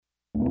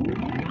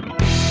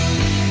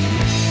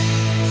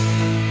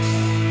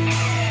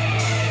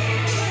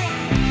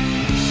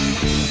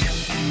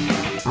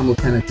I'm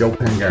Lieutenant Joe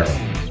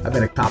Pangaro. I've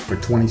been a cop for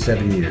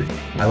 27 years.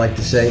 I like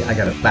to say I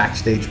got a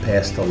backstage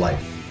pass to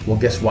life. Well,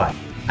 guess what?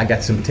 I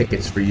got some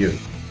tickets for you.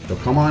 So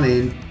come on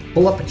in,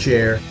 pull up a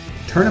chair,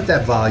 turn up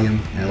that volume,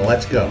 and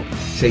let's go.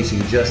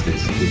 Chasing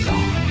Justice is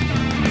on.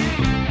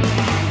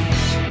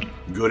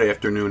 Good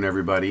afternoon,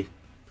 everybody.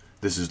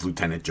 This is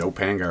Lieutenant Joe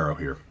Pangaro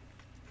here.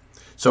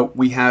 So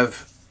we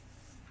have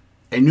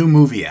a new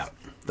movie out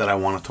that I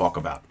want to talk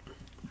about.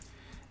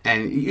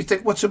 And you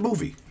think, what's a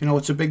movie? You know,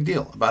 it's a big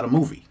deal about a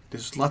movie.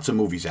 There's lots of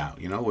movies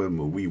out, you know.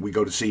 We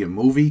go to see a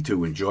movie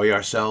to enjoy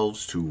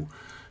ourselves, to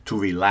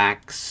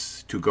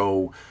relax, to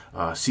go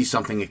see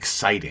something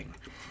exciting,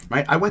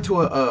 right? I went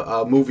to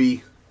a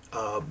movie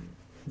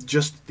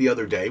just the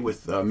other day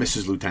with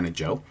Mrs. Lieutenant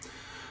Joe.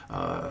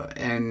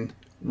 And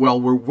while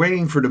we're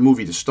waiting for the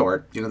movie to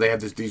start, you know, they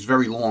have these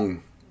very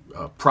long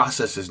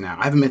processes now.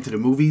 I haven't been to the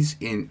movies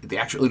in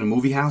a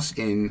movie house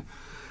in,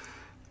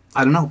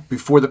 I don't know,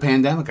 before the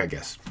pandemic, I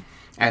guess.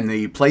 And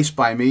the place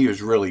by me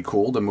is really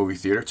cool, the movie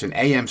theater. It's an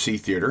AMC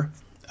theater.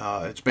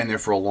 It's been there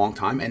for a long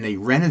time, and they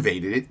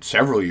renovated it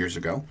several years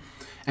ago.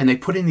 And they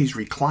put in these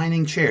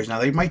reclining chairs. Now,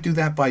 they might do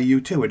that by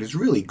you, too. It is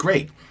really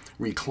great.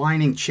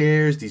 Reclining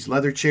chairs, these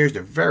leather chairs,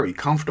 they're very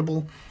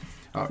comfortable.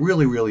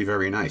 Really, really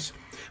very nice.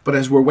 But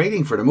as we're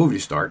waiting for the movie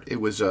to start, it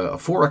was a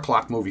 4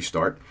 o'clock movie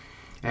start.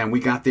 And we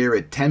got there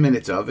at 10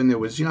 minutes of, and there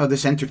was, you know,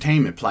 this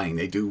entertainment playing.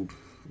 They do...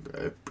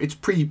 it's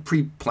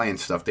pre-planned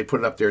stuff. They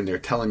put it up there and they're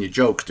telling you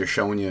jokes. They're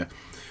showing you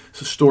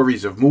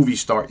stories of movie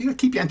stars. You know,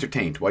 keep you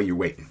entertained while you're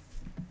waiting.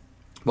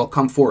 Well,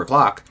 come 4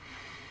 o'clock,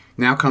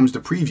 now comes the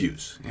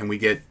previews. And we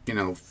get,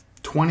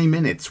 20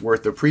 minutes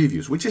worth of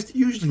previews, which is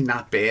usually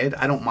not bad.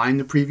 I don't mind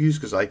the previews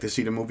because I like to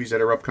see the movies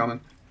that are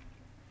upcoming.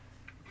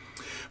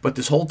 But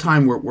this whole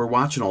time we're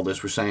watching all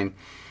this, we're saying,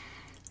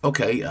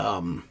 okay,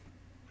 and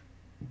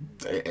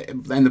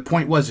the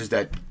point was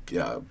that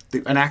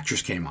an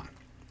actress came on.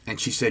 And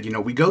she said,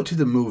 we go to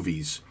the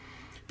movies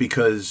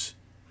because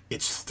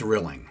it's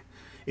thrilling.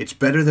 It's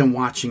better than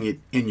watching it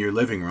in your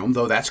living room,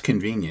 though that's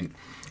convenient.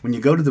 When you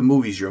go to the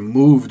movies, you're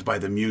moved by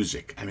the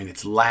music. I mean,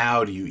 it's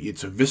loud.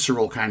 It's a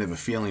visceral kind of a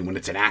feeling when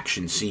it's an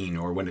action scene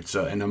or when it's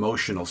an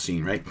emotional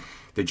scene, right?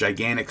 The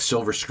gigantic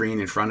silver screen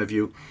in front of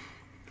you.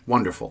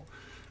 Wonderful.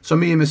 So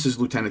me and Mrs.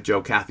 Lieutenant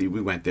Joe, Kathy, we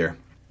went there.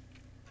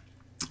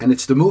 And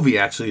it's the movie,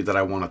 actually, that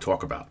I want to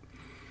talk about.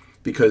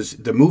 Because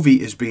the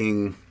movie is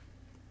being...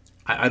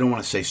 I don't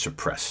want to say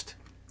suppressed.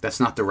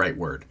 That's not the right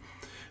word.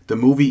 The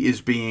movie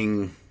is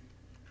being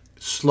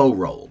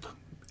slow-rolled,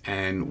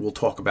 and we'll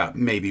talk about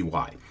maybe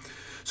why.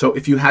 So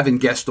if you haven't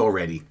guessed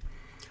already,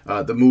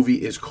 the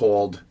movie is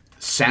called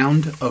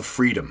Sound of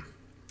Freedom.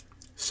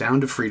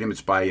 Sound of Freedom.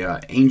 It's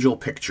by Angel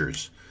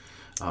Pictures.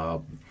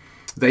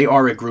 They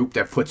are a group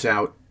that puts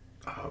out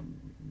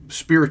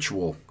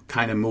spiritual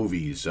kind of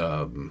movies,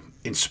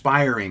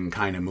 inspiring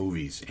kind of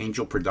movies.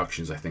 Angel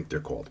Productions, I think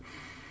they're called.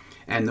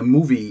 And the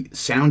movie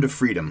Sound of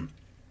Freedom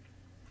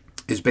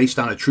is based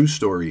on a true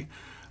story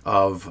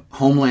of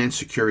Homeland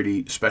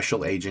Security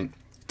Special Agent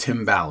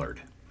Tim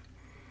Ballard.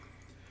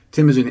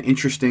 Tim is an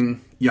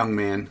interesting young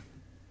man.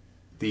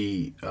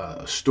 The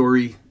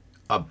story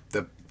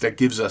that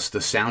gives us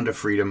the Sound of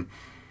Freedom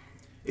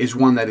is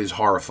one that is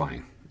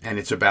horrifying, and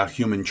it's about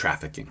human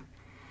trafficking.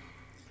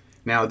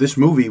 Now, this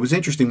movie was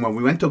interesting when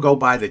we went to go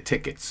buy the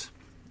tickets.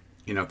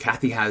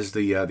 Kathy has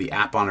the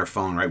app on her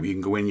phone, right? Where you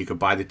can go in, you can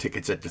buy the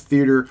tickets at the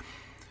theater.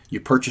 You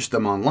purchase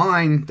them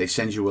online. They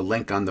send you a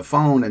link on the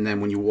phone, and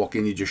then when you walk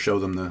in, you just show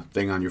them the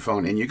thing on your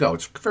phone, and you go.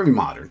 It's very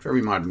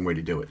modern way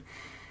to do it.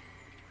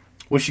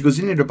 Well, she goes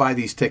in there to buy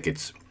these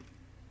tickets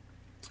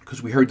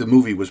because we heard the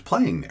movie was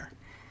playing there.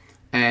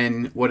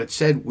 And what it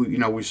said,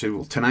 we said,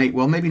 well, tonight,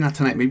 well, maybe not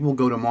tonight, maybe we'll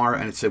go tomorrow.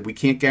 And it said, we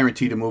can't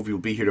guarantee the movie will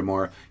be here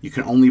tomorrow. You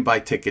can only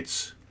buy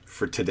tickets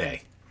for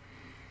today.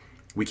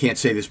 We can't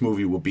say this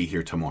movie will be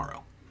here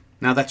tomorrow.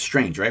 Now, that's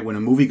strange, right? When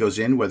a movie goes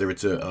in, whether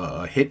it's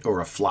a hit or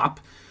a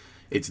flop,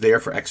 it's there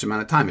for X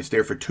amount of time. It's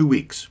there for 2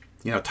 weeks.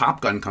 Top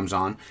Gun comes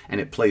on,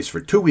 and it plays for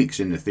 2 weeks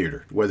in the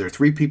theater, whether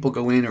 3 people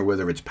go in or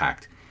whether it's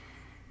packed.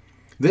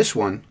 This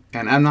one,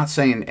 and I'm not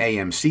saying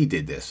AMC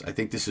did this. I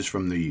think this is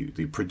from the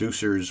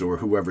producers or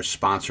whoever's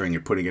sponsoring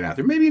it, putting it out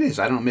there. Maybe it is.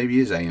 I don't know. Maybe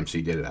it is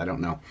AMC did it. I don't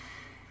know.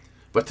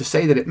 But to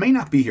say that it may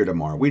not be here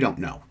tomorrow, we don't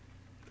know.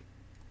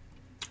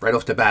 Right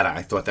off the bat,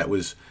 I thought that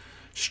was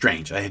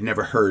strange. I had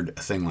never heard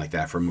a thing like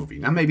that for a movie.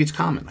 Now, maybe it's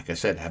common. Like I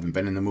said, I haven't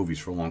been in the movies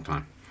for a long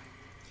time.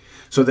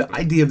 So the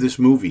idea of this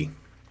movie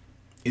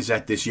is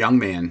that this young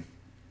man,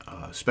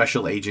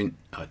 Special Agent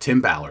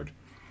Tim Ballard,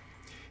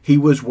 he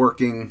was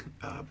working,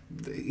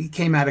 he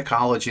came out of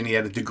college and he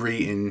had a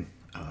degree in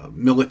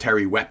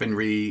military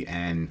weaponry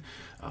and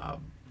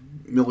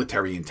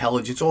military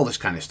intelligence, all this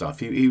kind of stuff.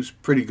 He was a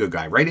pretty good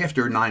guy. Right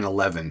after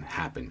 9/11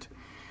 happened,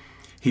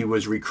 he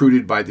was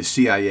recruited by the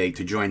CIA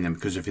to join them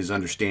because of his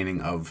understanding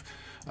of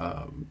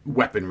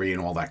weaponry and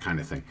all that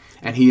kind of thing.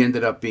 And he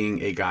ended up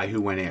being a guy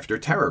who went after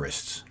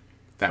terrorists.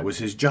 That was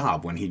his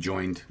job when he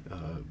joined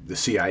the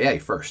CIA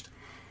first.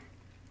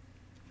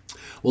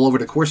 Well, over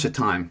the course of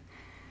time,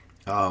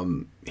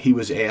 he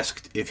was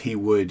asked if he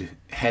would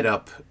head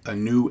up a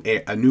new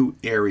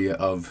area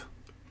of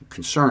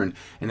concern,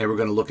 and they were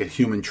going to look at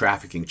human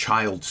trafficking,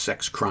 child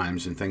sex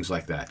crimes, and things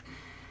like that.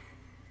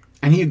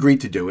 And he agreed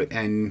to do it,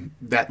 and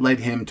that led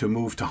him to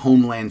move to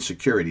Homeland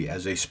Security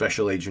as a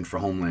special agent for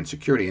Homeland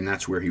Security, and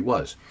that's where he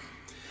was.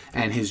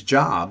 And his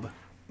job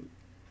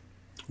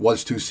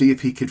was to see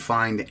if he could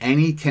find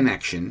any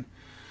connection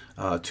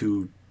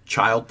to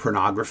child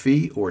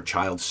pornography or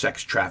child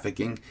sex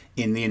trafficking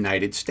in the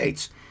United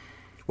States.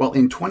 Well,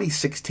 in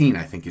 2016,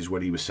 I think is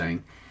what he was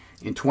saying,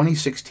 in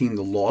 2016,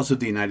 the laws of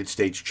the United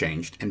States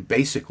changed, and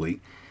basically,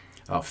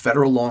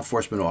 federal law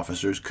enforcement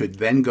officers could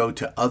then go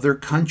to other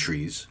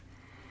countries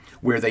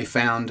where they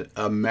found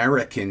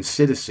American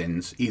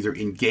citizens either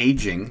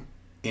engaging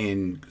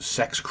in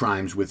sex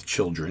crimes with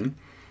children,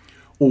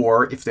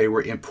 or if they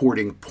were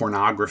importing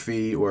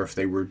pornography, or if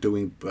they were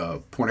doing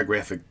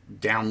pornographic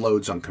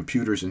downloads on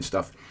computers and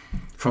stuff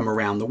from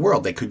around the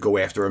world. They could go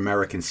after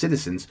American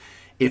citizens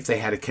if they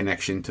had a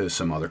connection to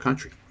some other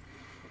country.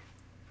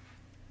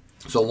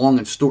 So long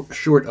and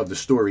short of the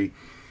story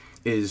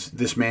is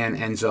this man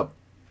ends up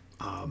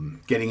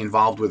getting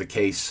involved with a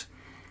case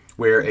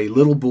where a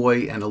little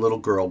boy and a little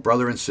girl,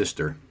 brother and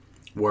sister,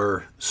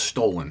 were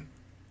stolen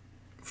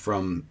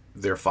from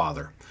their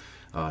father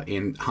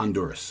in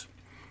Honduras.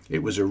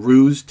 It was a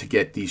ruse to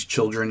get these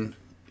children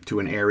to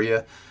an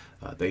area.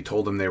 They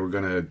told them they were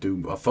going to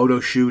do a photo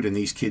shoot, and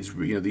these kids,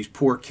 these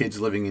poor kids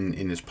living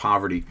in this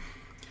poverty,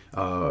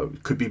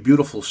 could be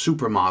beautiful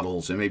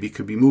supermodels, and maybe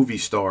could be movie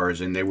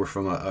stars, and they were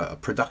from a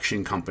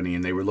production company,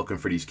 and they were looking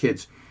for these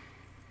kids.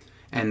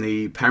 And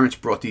the parents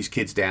brought these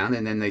kids down,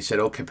 and then they said,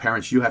 okay,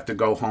 parents, you have to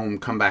go home,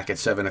 come back at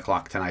 7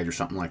 o'clock tonight or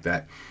something like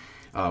that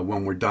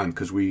when we're done,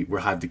 because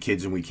we'll have the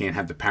kids and we can't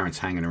have the parents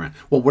hanging around.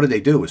 Well, what did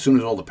they do? As soon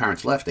as all the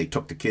parents left, they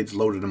took the kids,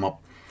 loaded them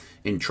up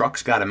in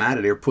trucks, got them out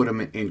of there, put them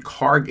in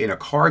a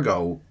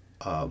cargo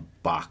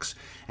box,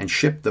 and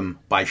shipped them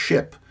by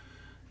ship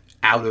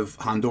out of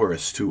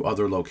Honduras to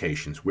other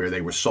locations where they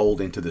were sold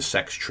into the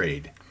sex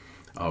trade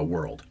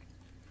world.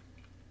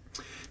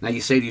 Now you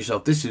say to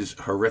yourself, this is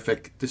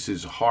horrific, this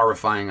is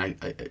horrifying,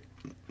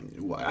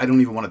 I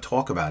don't even want to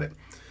talk about it.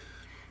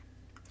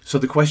 So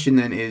the question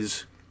then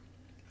is,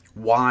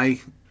 why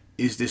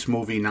is this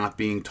movie not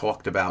being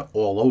talked about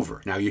all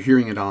over? Now you're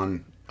hearing it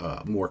on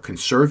more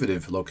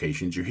conservative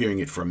locations, you're hearing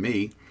it from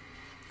me,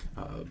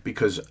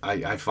 because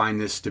I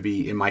find this to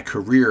be, in my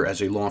career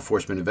as a law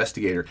enforcement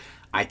investigator,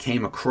 I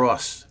came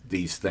across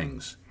these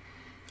things.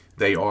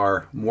 They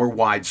are more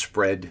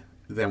widespread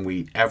than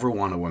we ever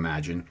want to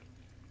imagine.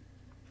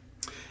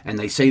 And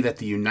they say that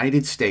the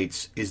United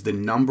States is the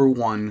number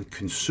one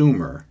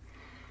consumer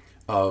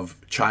of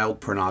child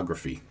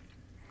pornography,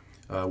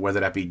 whether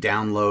that be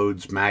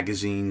downloads,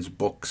 magazines,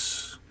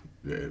 books,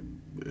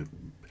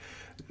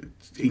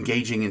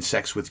 engaging in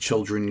sex with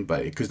children,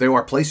 because there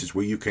are places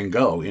where you can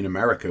go in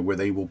America where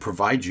they will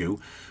provide you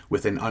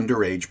with an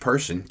underage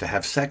person to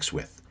have sex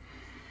with.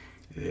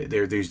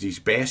 There's these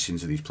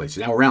bastions of these places.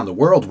 Now, around the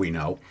world, we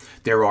know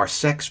there are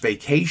sex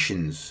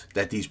vacations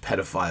that these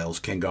pedophiles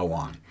can go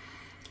on.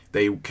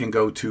 They can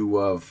go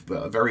to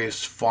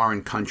various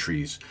foreign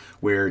countries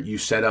where you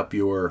set up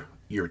your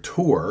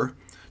tour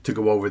to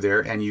go over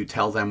there, and you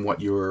tell them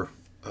what you're.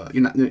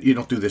 You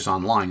don't do this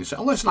online. You say,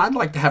 oh, listen, I'd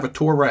like to have a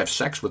tour where I have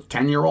sex with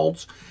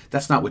 10-year-olds.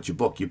 That's not what you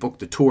book. You book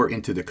the tour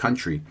into the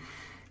country.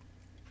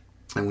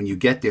 And when you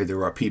get there,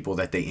 there are people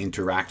that they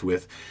interact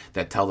with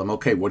that tell them,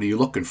 okay, what are you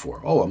looking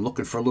for? Oh, I'm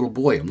looking for a little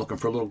boy. I'm looking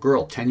for a little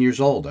girl, 10 years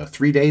old.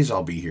 3 days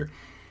I'll be here.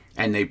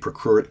 And they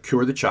procure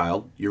the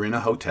child. You're in a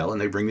hotel, and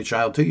they bring the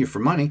child to you for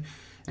money.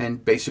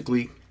 And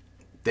basically,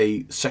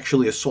 they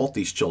sexually assault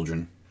these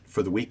children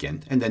for the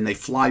weekend, and then they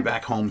fly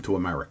back home to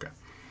America.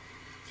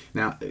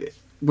 Now,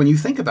 when you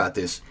think about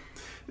this,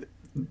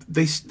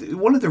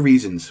 one of the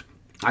reasons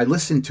I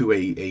listened to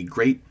a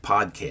great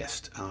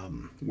podcast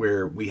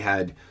where we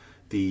had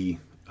the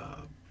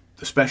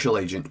special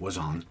agent was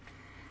on,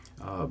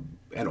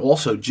 and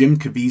also Jim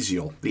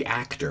Caviezel, the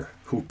actor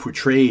who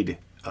portrayed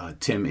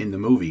Tim in the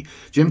movie.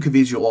 Jim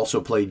Caviezel also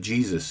played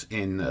Jesus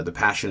in The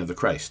Passion of the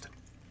Christ,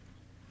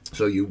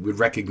 so you would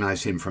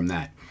recognize him from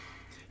that.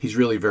 He's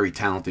really a very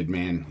talented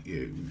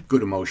man,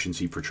 good emotions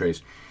he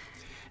portrays.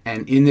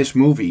 And in this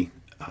movie,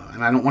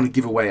 and I don't want to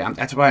give away,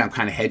 that's why I'm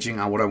kind of hedging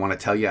on what I want to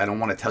tell you. I don't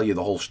want to tell you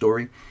the whole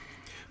story.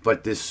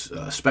 But this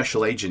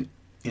special agent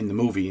in the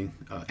movie,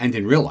 and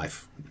in real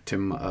life,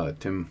 Tim,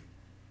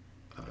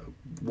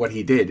 what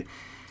he did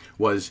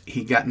was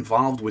he got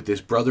involved with this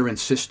brother and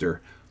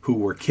sister who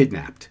were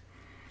kidnapped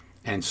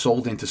and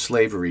sold into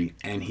slavery,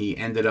 and he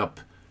ended up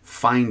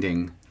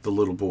finding the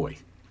little boy.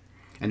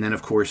 And then,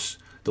 of course,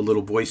 the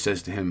little boy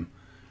says to him,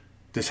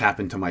 this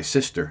happened to my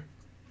sister.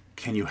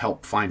 Can you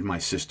help find my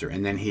sister?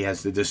 And then he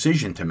has the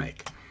decision to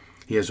make.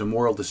 He has a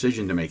moral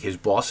decision to make. His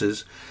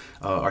bosses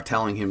are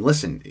telling him,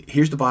 listen,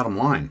 here's the bottom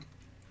line.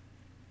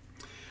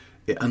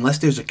 Unless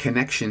there's a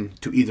connection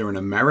to either an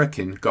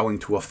American going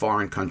to a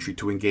foreign country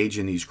to engage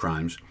in these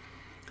crimes,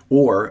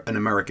 or an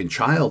American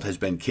child has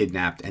been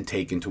kidnapped and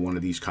taken to one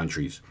of these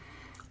countries,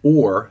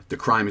 or the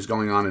crime is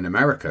going on in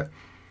America,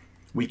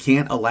 we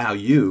can't allow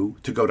you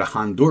to go to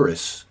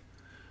Honduras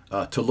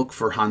to look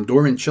for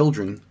Honduran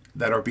children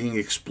that are being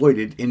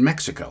exploited in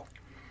Mexico.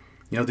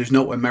 There's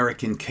no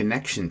American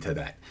connection to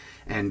that.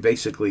 And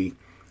basically,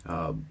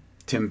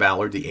 Tim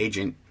Ballard, the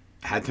agent,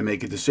 had to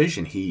make a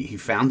decision. He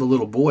found the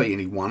little boy and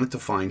he wanted to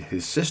find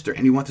his sister,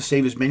 and he wanted to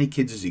save as many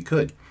kids as he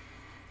could.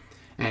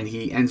 And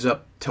he ends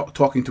up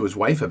talking to his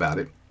wife about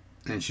it,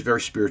 and she's a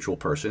very spiritual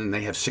person, and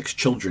they have 6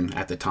 children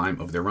at the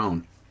time of their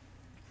own.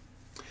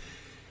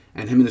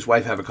 And him and his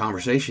wife have a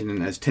conversation,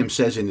 and as Tim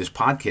says in this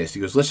podcast,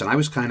 he goes, listen, I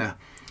was kind of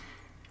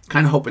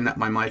hoping that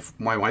my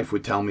wife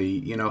would tell me,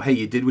 hey,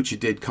 you did what you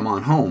did, come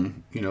on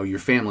home, your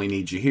family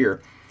needs you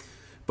here.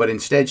 But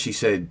instead she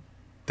said,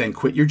 then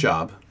quit your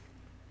job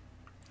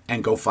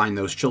and go find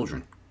those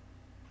children.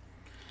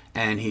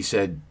 And he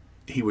said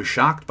he was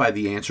shocked by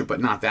the answer, but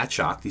not that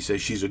shocked. He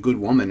says she's a good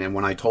woman, and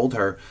when I told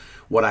her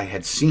what I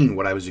had seen,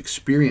 what I was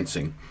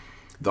experiencing,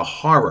 the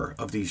horror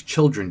of these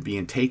children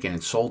being taken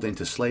and sold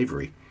into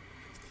slavery,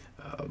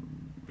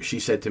 she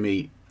said to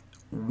me,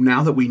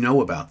 now that we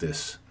know about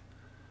this,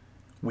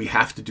 we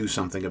have to do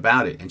something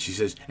about it. And she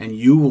says, and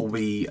you will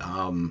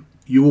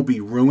be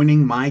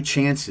ruining my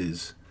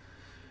chances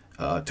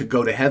to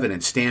go to heaven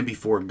and stand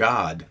before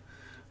God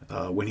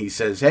when he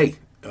says, hey,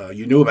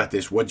 you knew about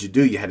this, what'd you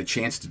do? You had a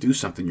chance to do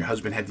something. Your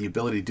husband had the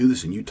ability to do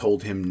this and you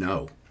told him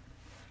no.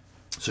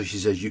 So she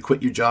says, you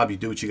quit your job, you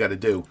do what you got to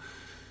do,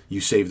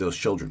 you save those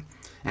children.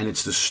 And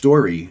it's the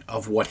story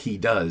of what he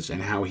does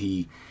and how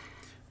he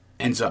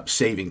ends up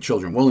saving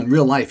children. Well, in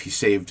real life, he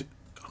saved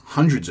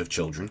hundreds of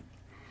children.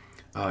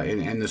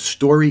 And the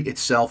story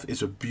itself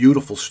is a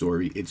beautiful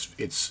story.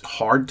 It's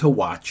hard to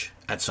watch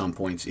at some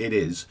points. It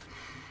is.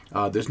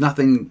 There's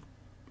nothing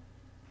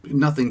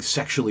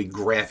sexually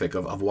graphic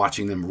of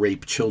watching them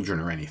rape children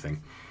or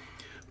anything.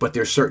 But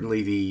there's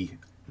certainly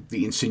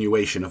the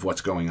insinuation of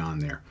what's going on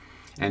there.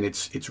 And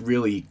it's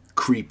really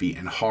creepy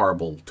and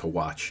horrible to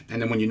watch. And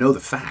then when you know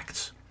the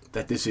facts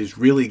that this is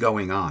really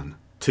going on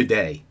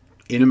today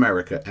in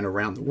America and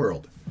around the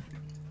world.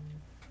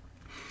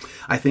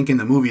 I think in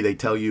the movie they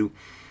tell you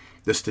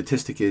the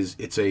statistic is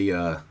it's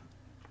a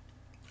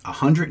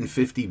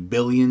 $150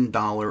 billion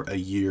a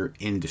year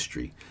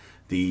industry.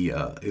 The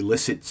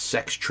illicit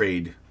sex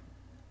trade,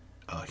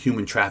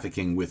 human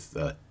trafficking with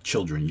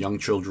children, young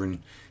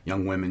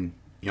women,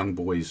 young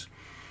boys.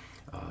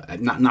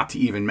 Not to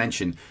even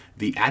mention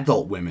the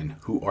adult women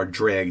who are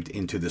dragged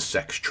into the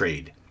sex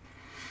trade.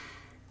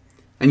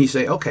 And you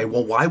say, okay,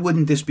 well, why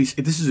wouldn't this be?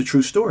 This is a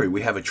true story.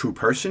 We have a true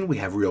person. We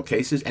have real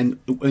cases. And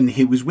when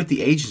he was with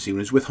the agency, when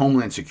he was with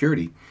Homeland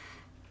Security,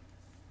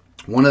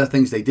 one of the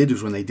things they did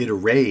was when they did a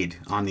raid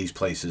on these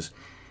places,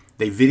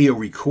 they video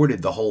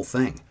recorded the whole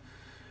thing.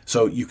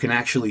 So you can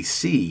actually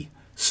see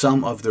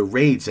some of the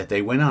raids that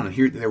they went on. And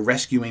here they're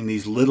rescuing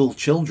these little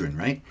children,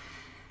 right?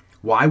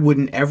 Why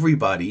wouldn't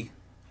everybody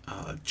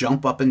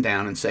jump up and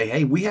down and say,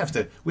 hey, we have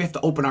to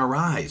open our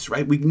eyes,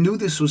 right? We knew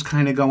this was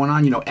kind of going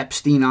on,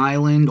 Epstein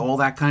Island, all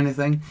that kind of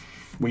thing.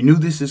 We knew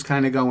this is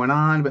kind of going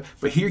on,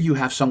 but here you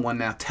have someone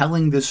now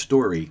telling this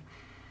story,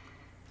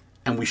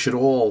 and we should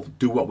all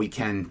do what we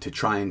can to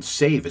try and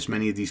save as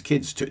many of these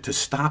kids, to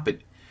stop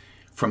it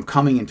from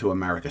coming into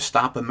America,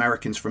 stop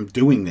Americans from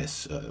doing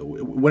this.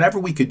 Whatever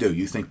we could do,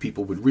 you think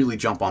people would really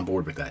jump on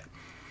board with that.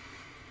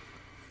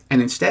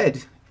 And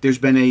instead, there's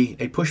been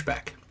a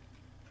pushback.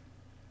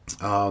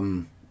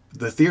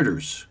 The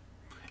theaters,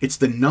 it's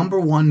the number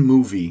 1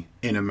 movie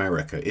in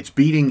America. It's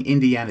beating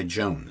Indiana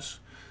Jones,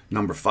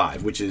 number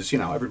 5, which is,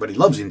 everybody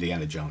loves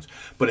Indiana Jones,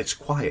 but it's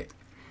quiet.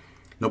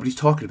 Nobody's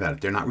talking about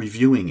it. They're not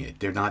reviewing it.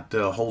 They're not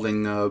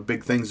holding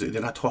big things.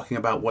 They're not talking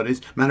about what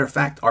is. Matter of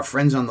fact, our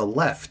friends on the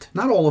left,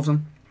 not all of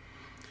them,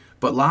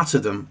 but lots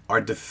of them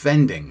are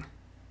defending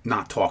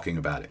not talking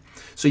about it.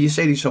 So you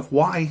say to yourself,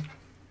 why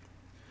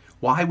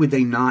would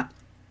they not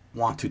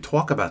want to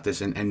talk about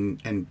this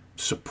and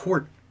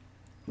support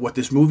what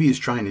this movie is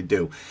trying to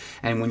do?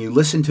 And when you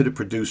listen to the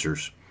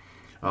producers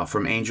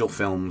from Angel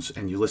Films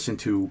and you listen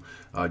to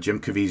Jim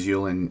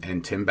Caviezel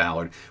and Tim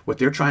Ballard, what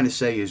they're trying to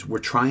say is we're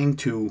trying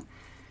to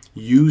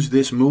use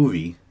this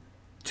movie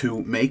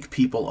to make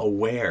people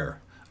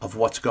aware of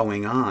what's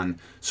going on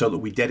so that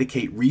we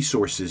dedicate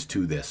resources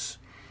to this,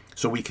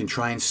 so we can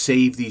try and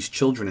save these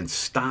children and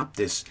stop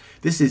this.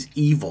 This is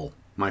evil,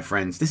 my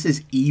friends. This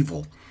is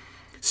evil.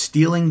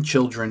 Stealing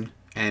children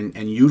and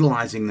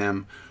utilizing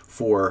them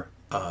for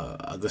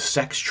the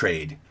sex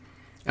trade.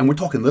 And we're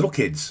talking little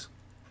kids,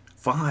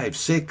 5,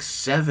 6,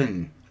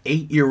 7,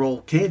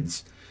 8-year-old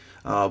kids,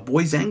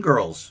 boys and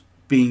girls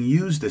being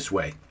used this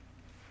way.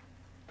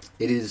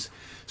 It is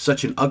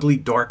such an ugly,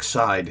 dark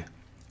side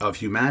of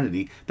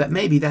humanity that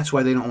maybe that's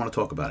why they don't want to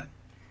talk about it.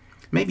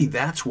 Maybe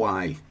that's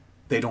why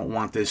they don't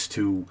want this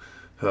to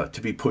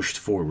be pushed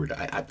forward.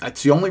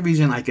 It's the only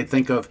reason I could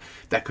think of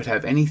that could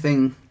have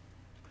anything,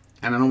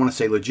 and I don't want to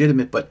say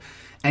legitimate, but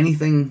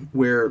anything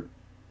where,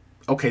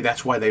 okay,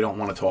 that's why they don't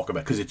want to talk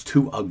about it, because it's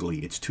too ugly,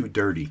 it's too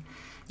dirty,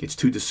 it's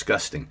too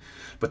disgusting.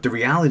 But the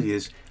reality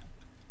is,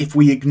 if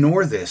we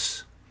ignore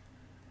this,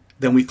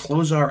 then we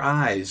close our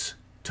eyes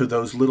to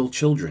those little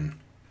children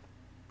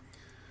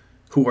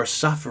who are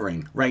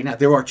suffering right now.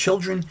 There are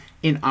children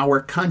in our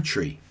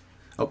country,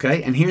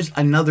 okay? And here's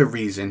another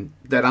reason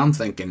that I'm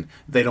thinking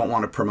they don't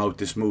want to promote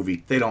this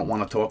movie. They don't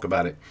want to talk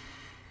about it.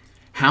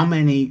 How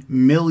many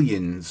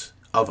millions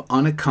of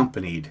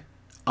unaccompanied,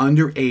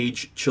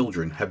 underage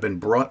children have been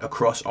brought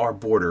across our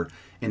border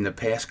in the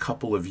past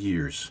couple of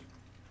years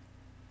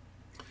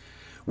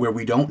where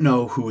we don't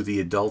know who the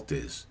adult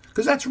is?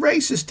 Because that's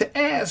racist to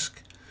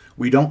ask.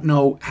 We don't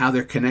know how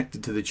they're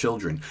connected to the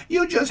children.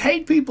 You just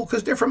hate people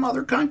because they're from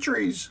other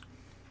countries.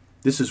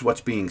 This is what's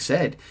being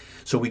said.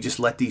 So we just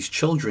let these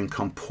children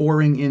come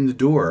pouring in the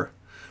door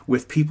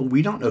with people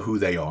we don't know who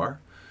they are.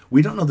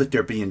 We don't know that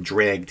they're being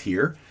dragged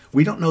here.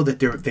 We don't know that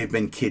they've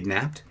been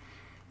kidnapped.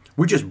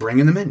 We're just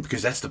bringing them in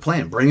because that's the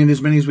plan. Bring in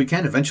as many as we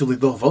can. Eventually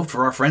they'll vote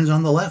for our friends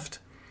on the left.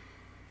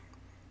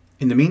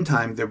 In the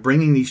meantime, they're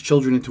bringing these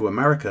children into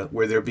America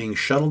where they're being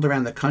shuttled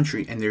around the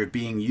country and they're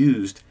being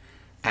used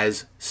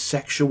as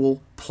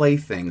sexual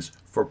playthings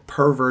for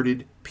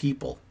perverted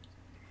people.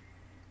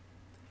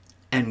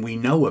 And we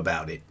know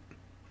about it.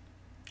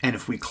 And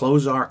if we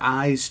close our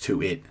eyes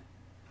to it,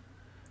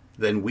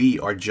 then we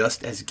are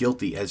just as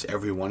guilty as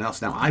everyone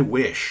else. Now, I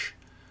wish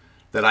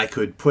that I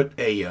could put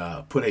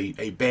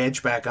a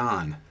badge back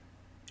on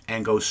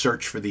and go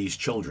search for these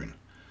children.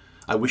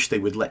 I wish they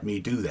would let me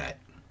do that.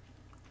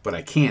 But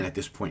I can't at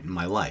this point in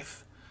my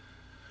life.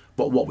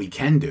 But what we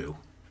can do,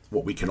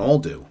 what we can all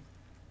do,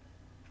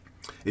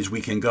 is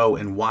we can go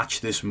and watch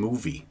this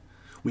movie.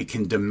 We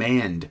can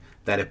demand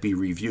that it be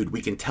reviewed.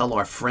 We can tell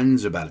our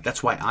friends about it.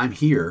 That's why I'm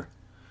here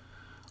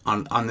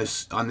on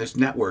this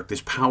network,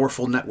 this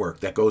powerful network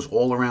that goes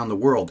all around the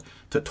world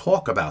to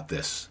talk about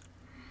this.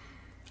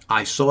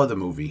 I saw the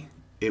movie.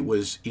 It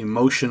was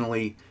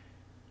emotionally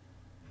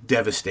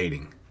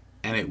devastating,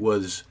 and it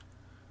was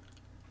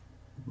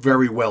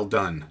very well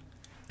done.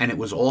 And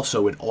it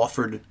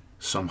offered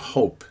some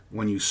hope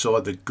when you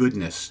saw the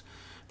goodness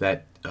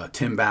that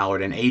Tim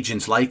Ballard and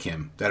agents like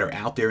him that are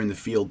out there in the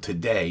field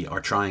today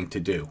are trying to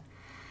do.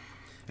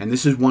 And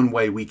this is one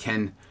way we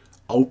can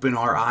open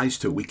our eyes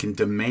to it. We can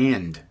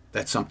demand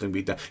that something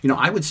be done. You know,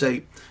 I would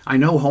say, I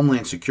know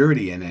Homeland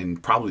Security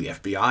and probably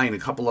FBI and a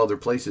couple other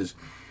places,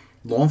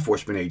 law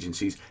enforcement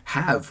agencies,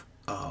 have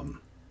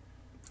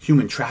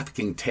human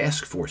trafficking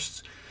task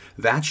forces.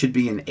 That should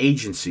be an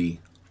agency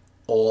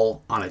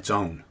all on its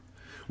own.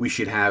 We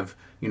should have,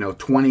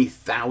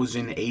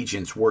 20,000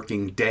 agents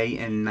working day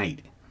and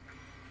night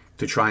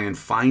to try and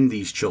find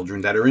these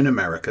children that are in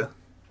America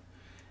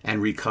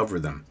and recover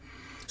them.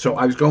 So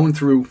I was going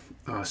through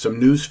some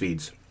news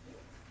feeds,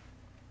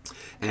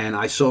 and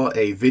I saw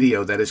a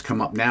video that has come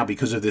up now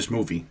because of this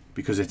movie,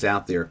 because it's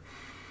out there,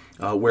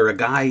 where a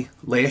guy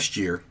last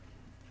year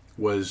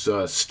was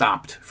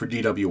stopped for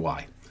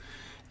DWI.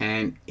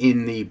 And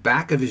in the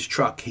back of his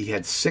truck, he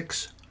had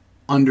 6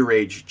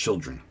 underage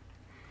children.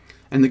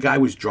 And the guy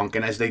was drunk,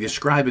 and as they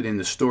describe it in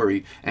the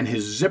story, and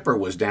his zipper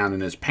was down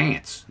in his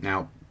pants.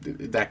 Now,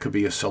 that could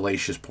be a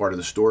salacious part of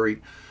the story.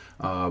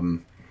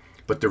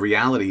 But the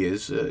reality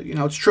is,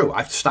 it's true.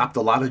 I've stopped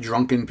a lot of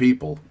drunken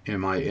people in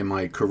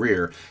my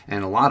career,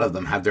 and a lot of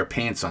them have their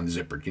pants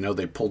unzippered.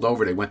 They pulled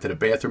over, they went to the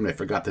bathroom, they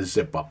forgot to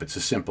zip up. It's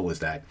as simple as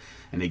that.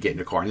 And they get in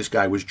the car, and this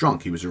guy was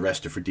drunk. He was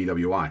arrested for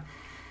DWI.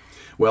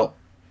 Well,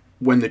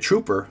 when the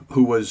trooper,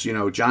 who was,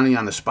 Johnny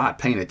on the spot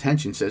paying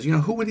attention, says,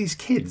 who were these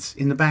kids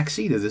in the back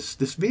seat of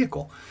this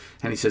vehicle?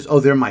 And he says, oh,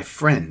 they're my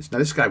friends. Now,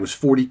 this guy was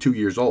 42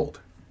 years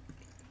old.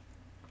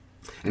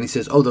 And he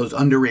says, oh, those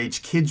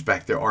underage kids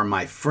back there are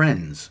my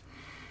friends.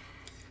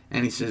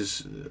 And he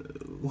says,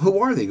 who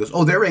are they? He goes,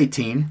 oh, they're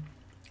 18.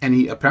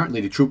 And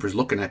apparently the trooper's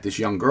looking at this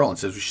young girl and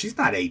says, well, she's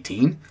not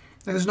 18.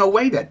 There's no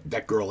way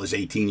that girl is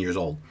 18 years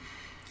old.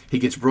 He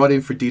gets brought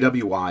in for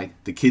DWI.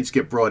 The kids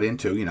get brought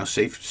into,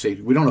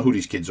 safe. We don't know who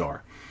these kids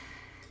are.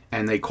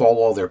 And they call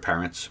all their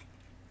parents.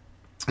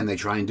 And they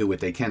try and do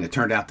what they can. It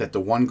turned out that the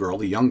one girl,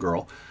 the young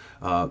girl,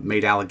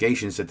 made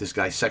allegations that this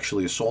guy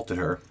sexually assaulted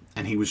her.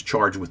 And he was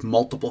charged with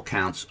multiple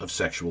counts of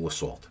sexual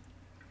assault.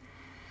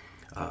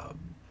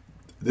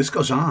 This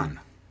goes on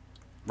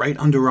right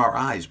under our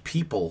eyes.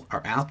 People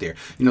are out there.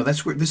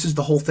 That's where this is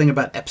the whole thing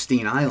about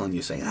Epstein Island.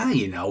 You say,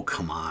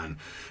 come on.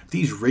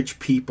 These rich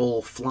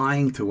people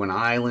flying to an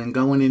island,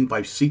 going in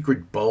by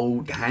secret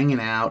boat, hanging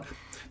out.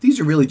 These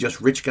are really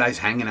just rich guys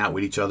hanging out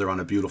with each other on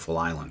a beautiful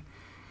island.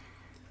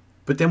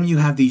 But then when you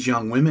have these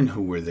young women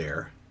who were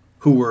there,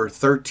 who were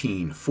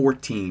 13,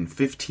 14,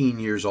 15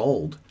 years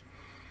old,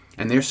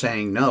 and they're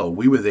saying, no,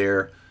 we were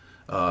there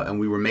and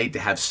we were made to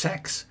have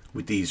sex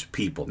with these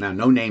people. Now,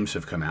 no names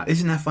have come out.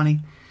 Isn't that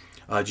funny?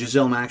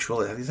 Giselle Maxwell,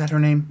 is that her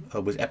name?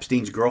 Was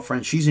Epstein's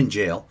girlfriend. She's in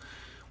jail.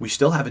 We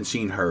still haven't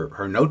seen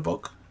her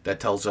notebook that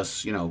tells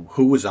us,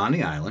 who was on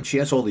the island. She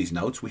has all these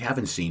notes. We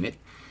haven't seen it,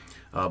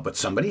 but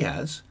somebody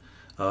has.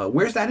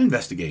 Where's that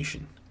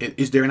investigation?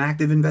 Is there an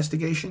active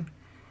investigation?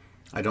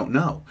 I don't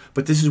know.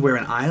 But this is where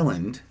an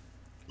island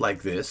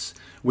like this,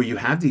 where you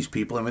have these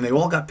people, and when they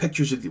all got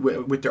pictures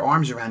with their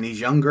arms around these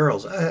young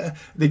girls,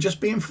 they're just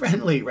being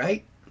friendly,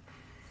 right?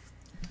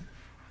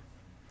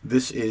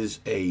 This is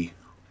a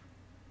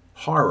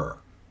horror.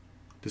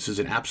 This is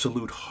an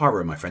absolute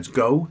horror, my friends.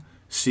 Go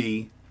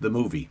see the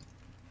movie.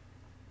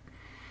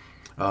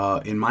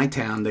 In my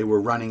town, they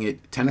were running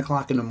it 10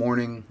 o'clock in the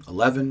morning,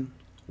 11,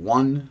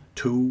 1,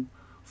 2,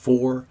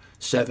 4,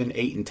 7,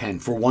 8, and 10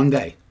 for one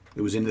day.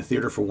 It was in the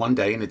theater for one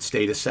day, and it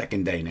stayed a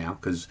second day now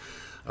because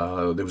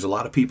there was a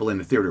lot of people in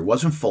the theater. It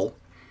wasn't full,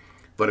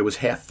 but it was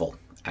half full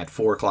at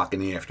 4 o'clock in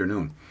the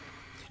afternoon.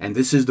 And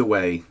this is the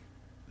way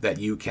that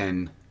you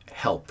can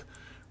help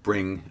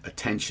bring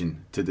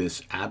attention to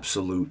this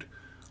absolute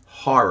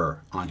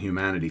horror on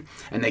humanity.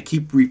 And they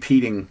keep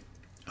repeating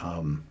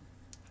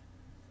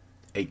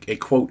a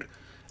quote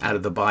out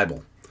of the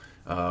Bible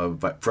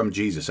from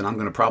Jesus. And I'm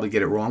going to probably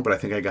get it wrong, but I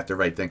think I got the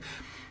right thing.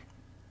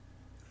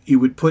 You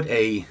would put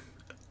a,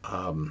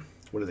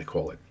 what do they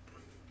call it?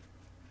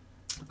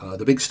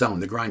 The big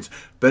stone, the grinds.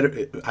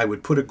 I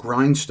would put a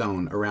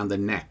grindstone around the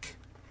neck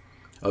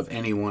of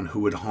anyone who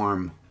would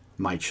harm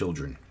my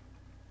children.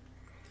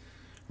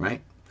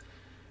 Right?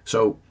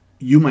 So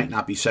you might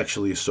not be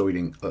sexually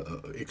assaulting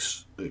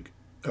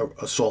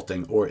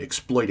or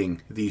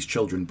exploiting these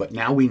children, but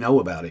now we know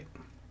about it.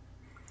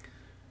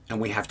 And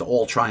we have to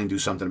all try and do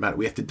something about it.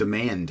 We have to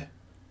demand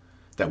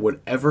that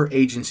whatever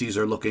agencies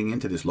are looking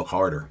into this, look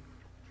harder,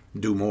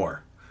 do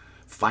more,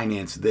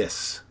 finance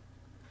this.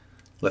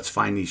 Let's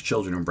find these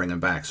children and bring them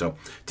back. So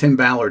Tim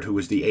Ballard, who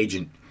was the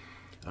agent,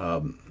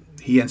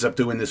 he ends up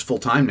doing this full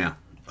time now.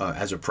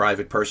 As a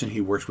private person,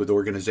 he works with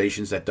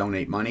organizations that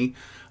donate money.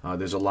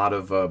 There's a lot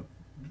of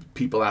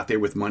people out there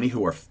with money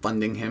who are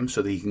funding him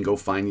so that he can go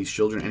find these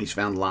children. And he's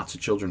found lots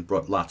of children,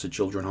 brought lots of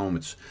children home.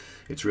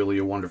 It's really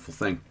a wonderful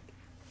thing.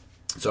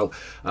 So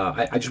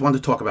I just wanted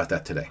to talk about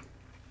that today.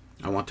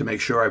 I want to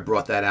make sure I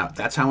brought that out.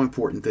 That's how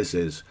important this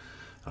is.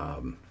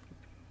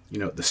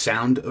 The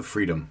Sound of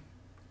Freedom.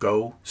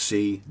 Go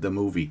see the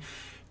movie.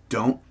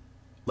 Don't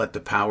let the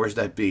powers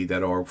that be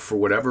that are, for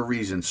whatever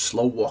reason,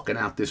 slow walking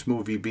out this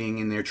movie, being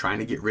in there, trying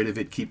to get rid of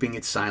it, keeping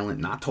it silent,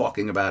 not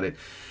talking about it.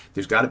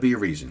 There's got to be a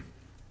reason.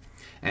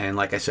 And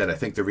like I said, I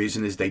think the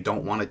reason is they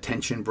don't want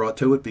attention brought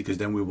to it, because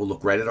then we will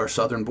look right at our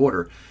southern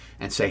border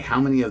and say how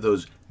many of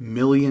those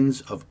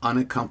millions of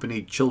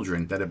unaccompanied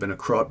children that have been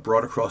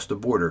brought across the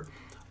border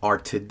are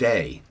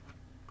today,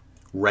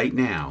 right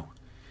now,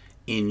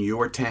 in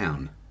your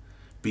town,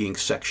 being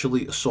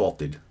sexually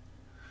assaulted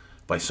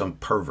by some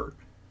pervert,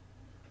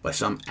 by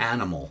some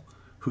animal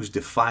who's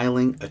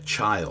defiling a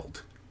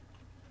child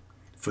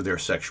for their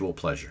sexual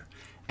pleasure.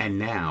 And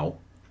now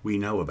we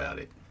know about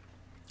it.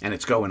 And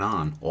it's going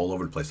on all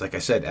over the place. Like I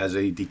said, as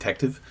a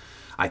detective,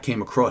 I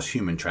came across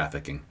human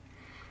trafficking.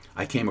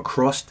 I came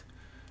across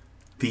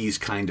these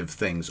kind of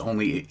things.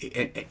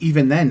 Only,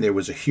 even then, there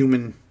was a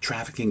human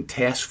trafficking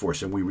task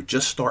force, and we were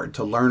just starting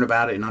to learn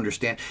about it and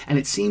understand. And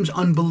it seems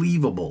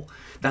unbelievable.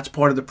 That's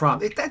part of the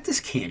problem. This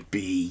can't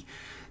be.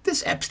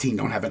 This Epstein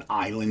don't have an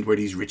island where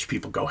these rich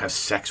people go have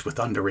sex with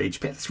underage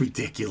people. That's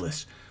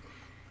ridiculous.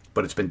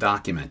 But it's been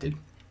documented.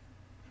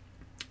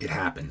 It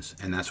happens.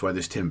 And that's why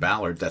this Tim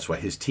Ballard, that's why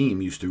his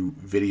team used to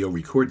video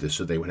record this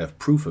so they would have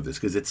proof of this,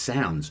 because it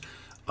sounds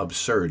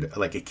absurd.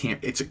 Like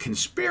it's a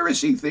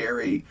conspiracy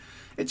theory.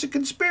 It's a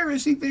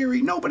conspiracy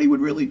theory. Nobody would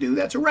really do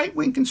that. It's a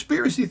right-wing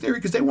conspiracy theory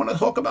because they want to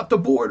talk about the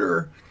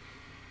border.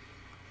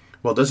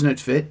 Well, doesn't it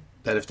fit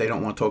that if they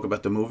don't want to talk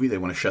about the movie, they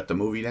want to shut the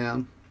movie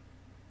down?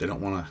 They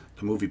don't want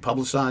the movie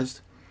publicized?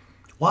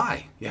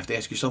 Why? You have to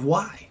ask yourself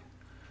why.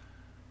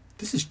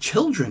 This is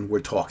children we're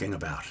talking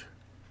about.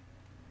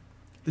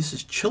 This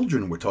is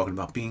children we're talking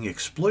about being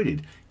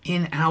exploited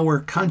in our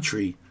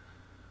country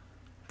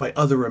by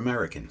other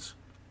Americans.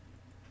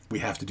 We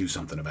have to do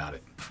something about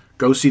it.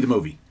 Go see the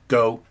movie.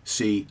 Go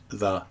see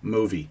the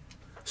movie.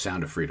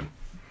 Sound of Freedom.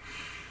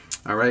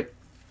 All right.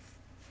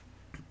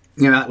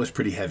 That was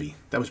pretty heavy.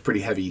 That was pretty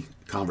heavy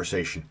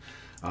conversation.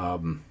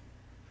 I'm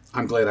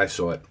glad I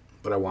saw it,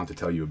 but I want to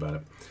tell you about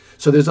it.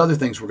 So there's other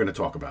things we're going to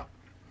talk about.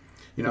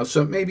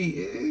 So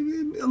maybe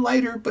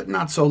lighter, but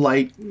not so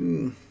light,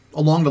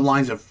 along the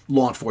lines of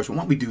law enforcement.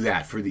 Why don't we do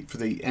that for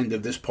the end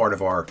of this part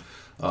of our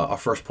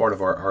first part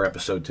of our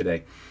episode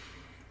today?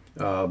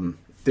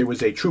 There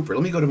was a trooper.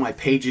 Let me go to my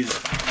pages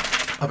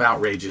of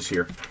outrages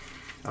here.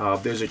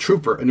 There's a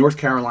trooper, a North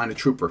Carolina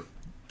trooper,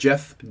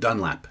 Jeff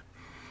Dunlap.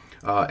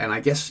 And I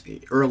guess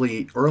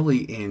early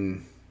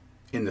in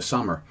the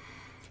summer,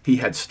 he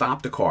had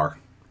stopped a car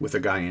with a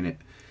guy in it,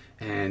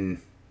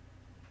 and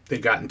they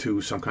got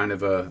into some kind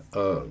of a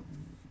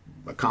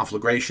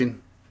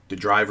conflagration, the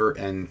driver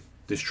and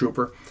this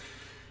trooper.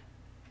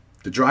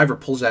 The driver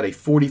pulls out a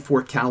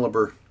 .44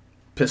 caliber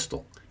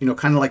pistol,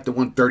 kind of like the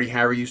 130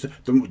 Harry used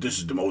to. This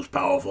is the most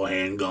powerful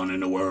handgun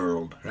in the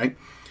world, right?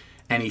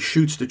 And he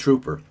shoots the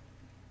trooper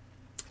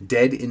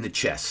dead in the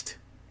chest.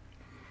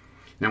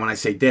 Now, when I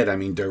say dead, I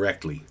mean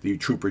directly. The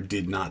trooper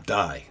did not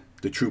die.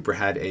 The trooper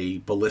had a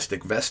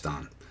ballistic vest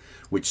on,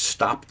 which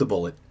stopped the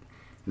bullet.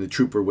 And the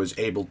trooper was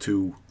able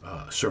to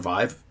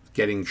survive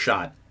getting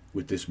shot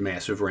with this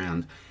massive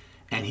round,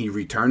 and he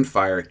returned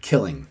fire,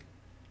 killing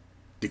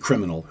the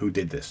criminal who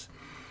did this.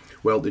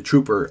 Well, the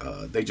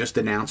trooper, they just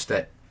announced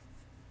that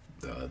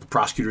the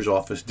prosecutor's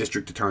office,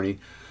 district attorney,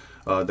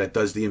 that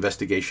does the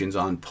investigations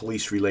on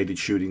police-related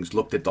shootings,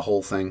 looked at the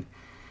whole thing.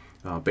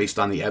 Based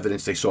on the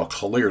evidence they saw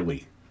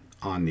clearly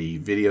on the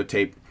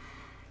videotape,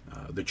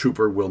 the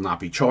trooper will not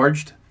be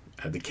charged.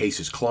 The case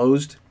is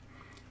closed.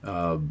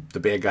 The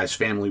bad guy's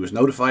family was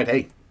notified,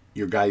 hey,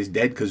 your guy's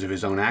dead because of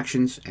his own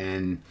actions,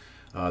 and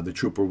the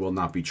trooper will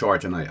not be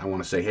charged. And I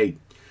want to say, hey,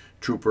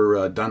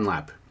 Trooper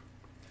Dunlap,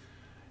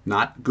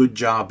 not good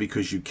job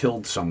because you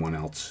killed someone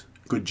else.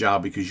 Good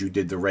job because you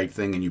did the right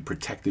thing and you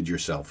protected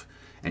yourself.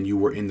 And you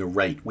were in the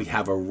right. We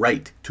have a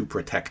right to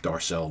protect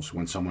ourselves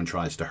when someone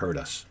tries to hurt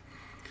us.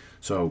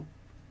 So,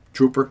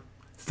 Trooper,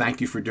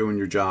 thank you for doing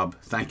your job.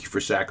 Thank you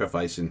for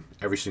sacrificing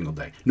every single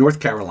day. North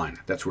Carolina,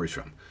 that's where he's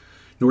from.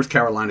 North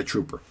Carolina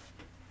Trooper,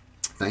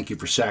 thank you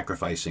for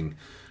sacrificing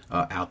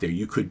out there.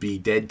 You could be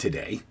dead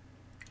today.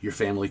 Your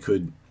family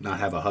could not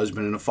have a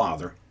husband and a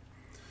father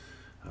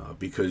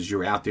because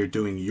you're out there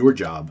doing your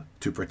job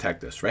to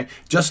protect us, right?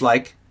 Just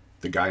like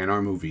the guy in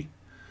our movie,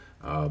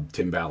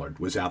 Tim Ballard,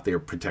 was out there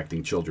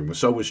protecting children.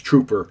 So was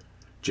Trooper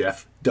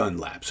Jeff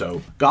Dunlap.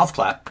 So, golf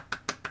clap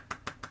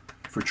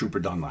for Trooper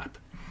Dunlap.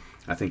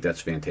 I think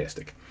that's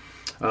fantastic.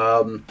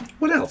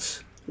 What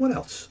else?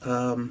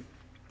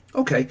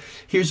 Okay,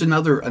 here's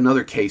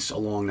another case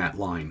along that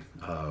line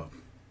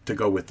to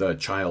go with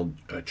child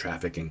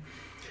trafficking.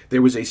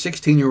 There was a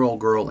 16-year-old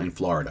girl in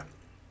Florida,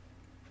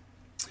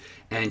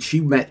 and she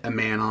met a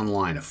man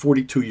online, a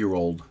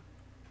 42-year-old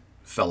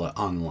fella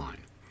online.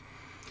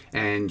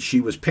 And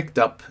she was picked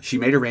up. She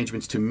made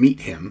arrangements to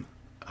meet him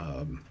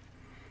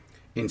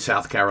in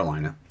South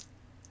Carolina,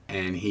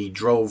 and he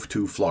drove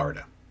to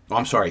Florida. Oh,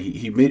 I'm sorry,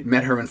 he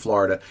met her in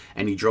Florida,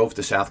 and he drove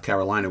to South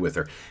Carolina with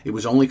her. It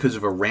was only because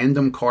of a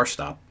random car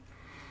stop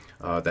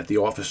that the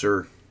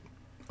officer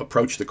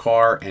approached the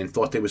car and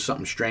thought there was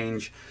something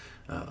strange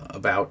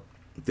about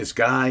this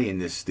guy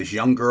and this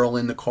young girl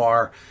in the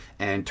car.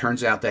 And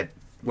turns out that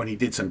when he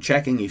did some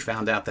checking, he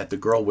found out that the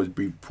girl was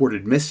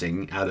reported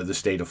missing out of the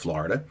state of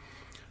Florida.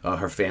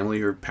 Her family,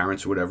 her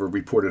parents or whatever,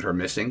 reported her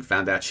missing,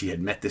 found out she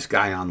had met this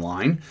guy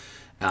online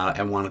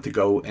and wanted to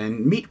go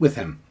and meet with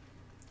him.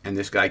 And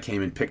this guy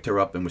came and picked her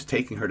up and was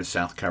taking her to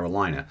South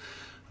Carolina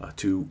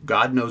to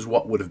God knows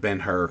what would have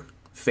been her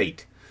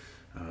fate.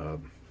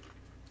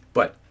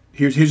 But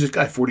here's this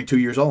guy, 42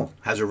 years old,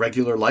 has a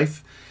regular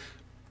life,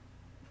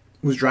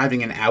 was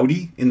driving an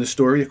Audi in the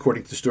story.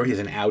 According to the story, he has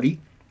an Audi.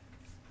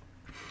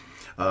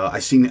 I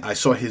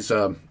saw his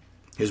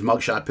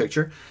mugshot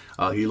picture.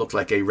 He looked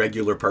like a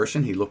regular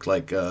person. He looked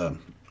like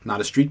not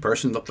a street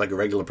person, looked like a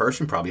regular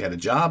person, probably had a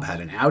job, had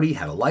an Audi,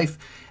 had a life,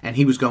 and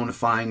he was going to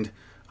find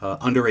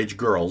underage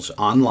girls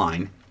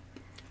online,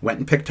 went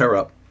and picked her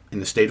up in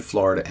the state of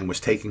Florida and was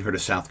taking her to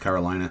South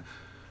Carolina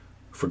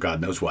for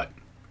God knows what.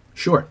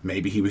 Sure,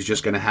 maybe he was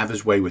just going to have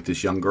his way with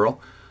this young girl.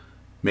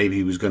 Maybe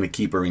he was going to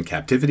keep her in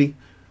captivity.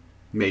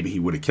 Maybe he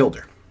would have killed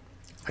her.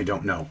 I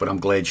don't know, but I'm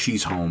glad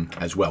she's home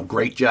as well.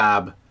 Great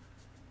job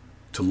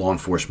to law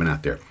enforcement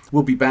out there.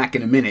 We'll be back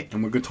in a minute,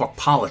 and we're going to talk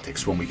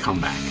politics when we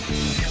come back.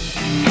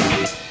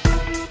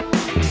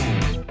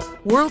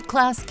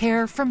 World-class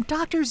care from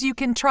doctors you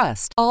can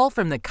trust, all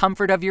from the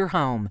comfort of your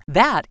home.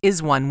 That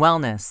is One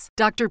Wellness.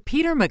 Dr.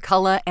 Peter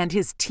McCullough and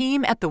his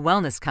team at The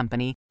Wellness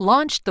Company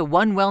launched the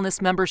One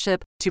Wellness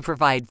membership to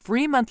provide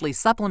free monthly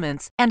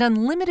supplements and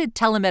unlimited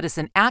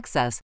telemedicine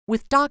access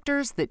with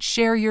doctors that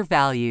share your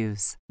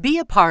values. Be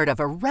a part of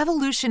a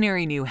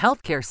revolutionary new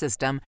healthcare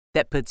system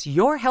that puts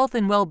your health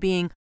and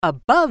well-being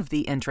above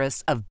the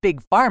interests of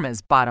Big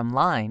Pharma's bottom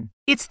line.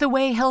 It's the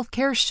way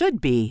healthcare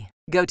should be.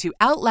 Go to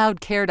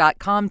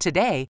OutLoudCare.com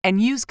today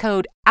and use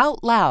code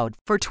OUTLOUD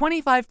for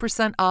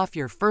 25% off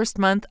your first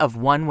month of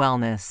One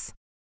Wellness.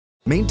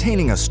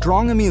 Maintaining a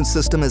strong immune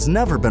system has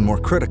never been more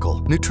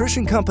critical.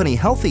 Nutrition company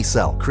Healthy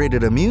Cell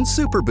created Immune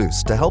Super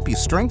Boost to help you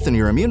strengthen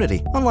your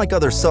immunity, unlike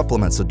other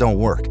supplements that don't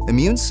work.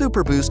 Immune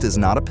Super Boost is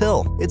not a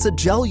pill. It's a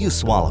gel you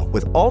swallow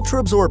with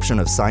ultra-absorption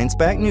of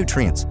science-backed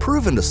nutrients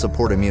proven to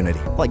support immunity,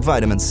 like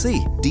vitamin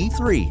C,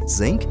 D3,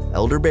 zinc,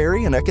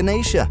 elderberry, and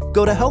echinacea.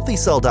 Go to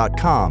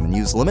HealthyCell.com and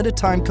use limited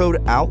time code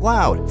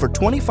OUTLOUD for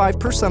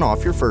 25%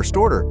 off your first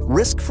order.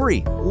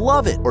 Risk-free.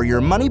 Love it or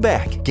your money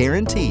back.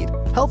 Guaranteed.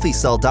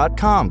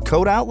 HealthyCell.com,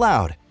 code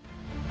OUTLOUD.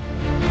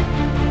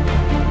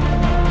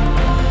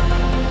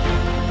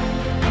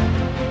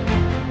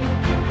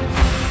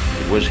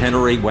 It was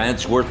Henry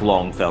Wadsworth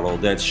Longfellow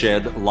that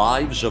said,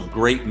 "Lives of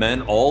great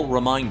men all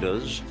remind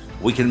us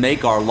we can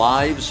make our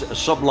lives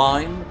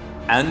sublime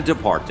and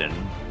departing,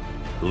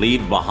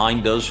 leave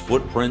behind us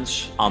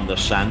footprints on the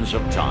sands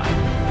of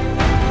time."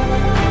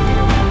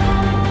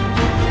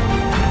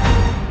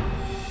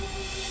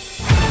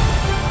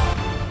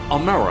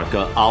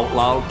 America Out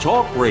Loud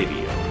Talk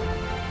Radio.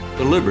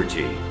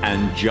 Liberty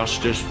and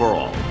justice for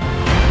all.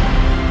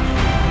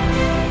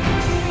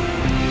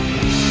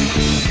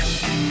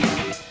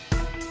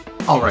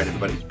 All right,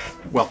 everybody,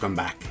 welcome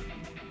back.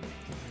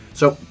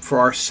 So for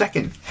our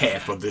second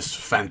half of this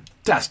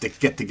fantastic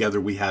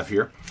get-together we have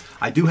here,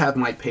 I do have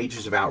my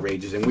pages of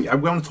outrages, and I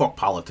want to talk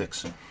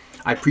politics.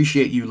 I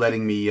appreciate you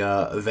letting me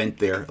vent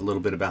there a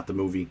little bit about the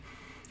movie.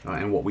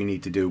 and what we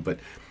need to do. But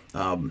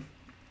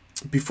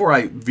before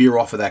I veer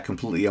off of that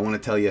completely, I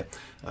want to tell you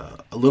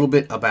a little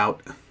bit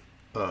about,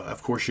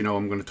 of course, you know,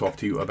 I'm going to talk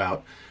to you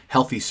about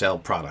Healthy Cell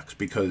products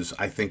because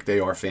I think they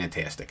are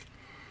fantastic.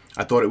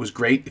 I thought it was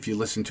great. If you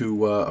listen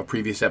to a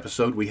previous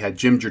episode, we had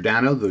Jim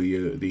Giordano,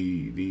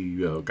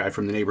 the guy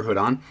from the neighborhood,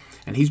 on,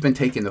 and he's been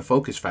taking the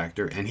Focus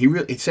Factor, and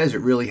it says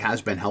it really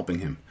has been helping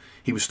him.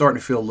 He was starting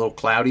to feel a little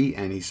cloudy,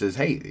 and he says,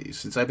 "Hey,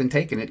 since I've been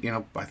taking it, you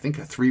know, I think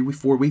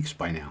 3-4 weeks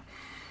by now."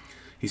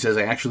 He says,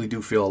 "I actually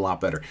do feel a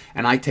lot better."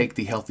 And I take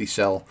the Healthy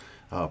Cell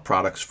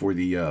products for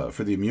the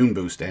immune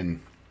boost,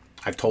 and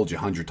I've told you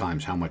 100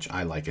 times how much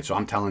I like it. So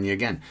I'm telling you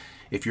again,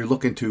 if you're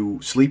looking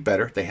to sleep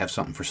better, they have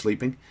something for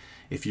sleeping.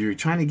 If you're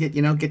trying to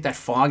get that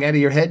fog out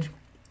of your head,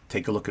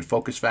 take a look at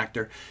Focus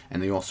Factor,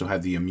 and they also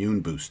have the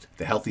Immune Boost,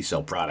 the Healthy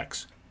Cell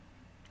products.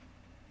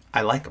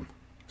 I like them,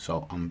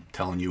 so I'm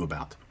telling you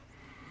about them.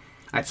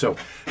 All right, so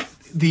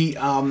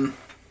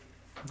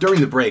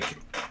during the break,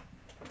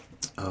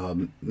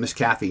 Miss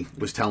Kathy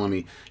was telling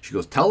me, she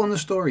goes, tell them the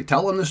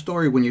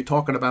story when you're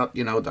talking about,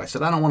 you know, I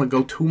said, I don't want to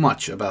go too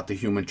much about the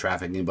human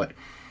trafficking, but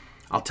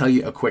I'll tell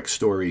you a quick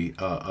story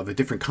of a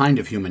different kind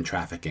of human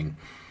trafficking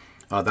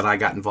that I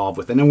got involved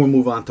with, and then we'll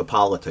move on to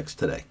politics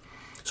today.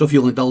 So if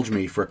you'll indulge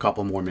me for a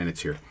couple more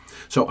minutes here.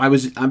 So I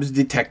was a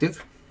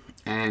detective,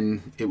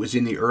 and it was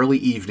in the early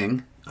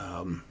evening.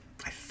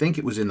 I think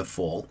it was in the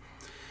fall,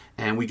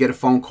 and we get a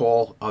phone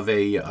call of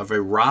a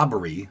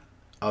robbery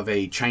of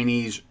a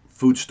Chinese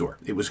food store.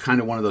 It was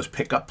kind of one of those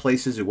pickup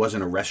places. It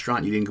wasn't a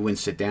restaurant. You didn't go in and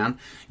sit down.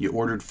 You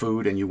ordered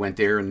food, and you went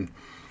there, and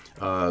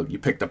you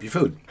picked up your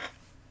food.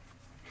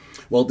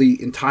 Well,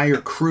 the entire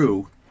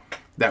crew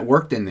that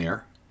worked in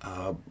there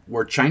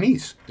were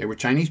Chinese. They were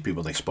Chinese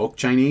people. They spoke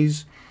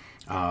Chinese.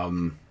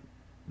 From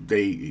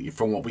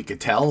what we could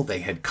tell, they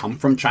had come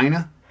from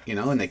China, you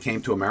know, and they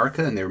came to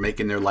America, and they were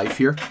making their life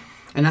here.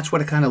 And that's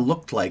what it kind of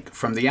looked like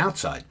from the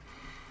outside.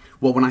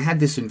 Well, when I had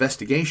this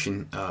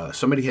investigation,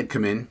 somebody had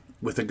come in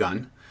with a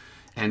gun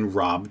and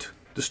robbed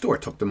the store,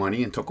 took the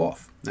money and took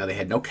off. Now, they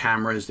had no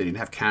cameras. They didn't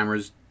have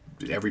cameras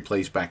at every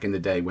place back in the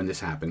day when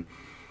this happened.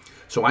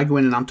 So I go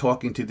in and I'm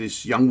talking to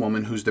this young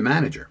woman who's the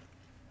manager.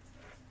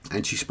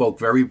 And she spoke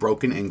very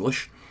broken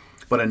English,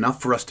 but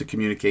enough for us to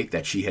communicate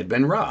that she had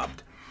been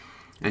robbed.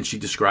 And she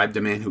described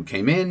the man who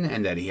came in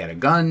and that he had a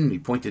gun. He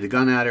pointed the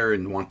gun at her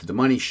and wanted the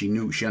money. She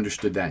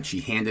understood that. She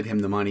handed him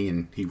the money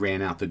and he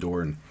ran out the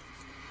door. And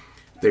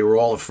they were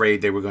all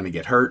afraid they were going to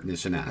get hurt and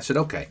this and that. I said,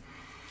 okay.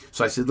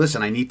 So I said,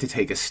 listen, I need to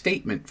take a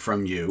statement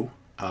from you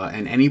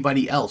and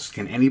anybody else.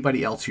 Can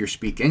anybody else here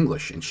speak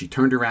English? And she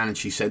turned around and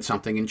she said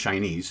something in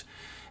Chinese.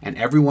 And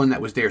everyone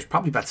that was there, is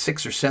probably about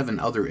 6 or 7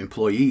 other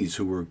employees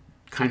who were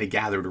kind of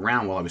gathered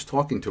around while I was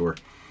talking to her.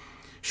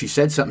 She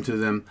said something to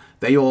them.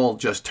 They all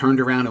just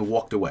turned around and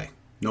walked away.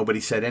 Nobody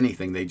said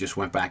anything. They just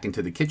went back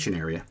into the kitchen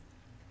area.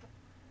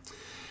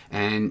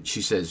 And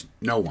she says,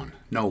 no one,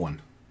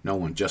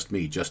 just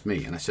me.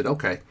 And I said,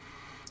 okay,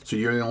 so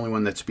you're the only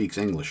one that speaks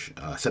English.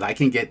 I said, I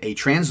can get a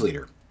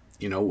translator,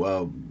 you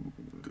know,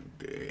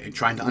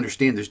 trying to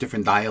understand. There's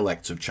different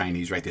dialects of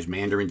Chinese, right? There's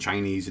Mandarin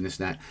Chinese and this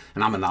and that.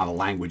 And I'm not a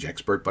language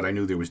expert, but I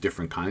knew there was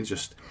different kinds.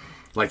 Just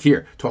like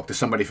here, talk to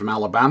somebody from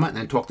Alabama and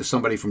then talk to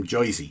somebody from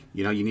Jersey.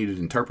 You know, you need an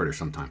interpreter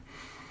sometime.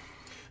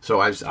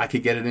 So I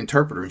could get an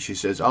interpreter, and she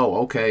says, oh,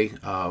 okay,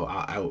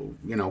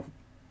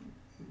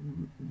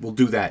 we'll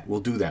do that.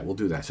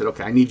 I said,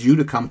 okay, I need you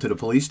to come to the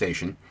police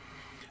station,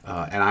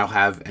 and I'll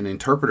have an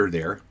interpreter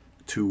there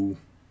to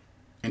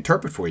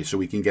interpret for you so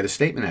we can get a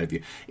statement out of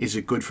you. Is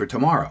it good for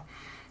tomorrow?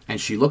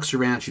 And she looks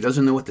around. She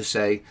doesn't know what to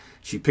say.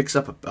 She picks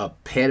up a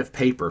pad of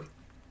paper,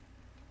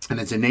 and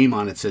it's a name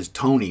on it. It says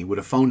Tony with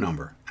a phone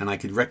number. And I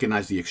could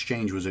recognize the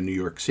exchange was a New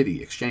York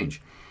City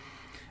exchange.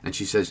 And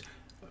she says,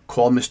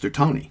 call Mr.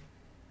 Tony.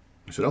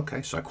 I said,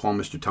 okay. So I call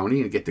Mr.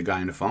 Tony and get the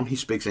guy on the phone. He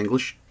speaks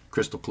English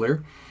crystal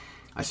clear.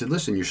 I said,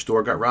 listen, your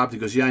store got robbed. He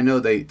goes, yeah, I know.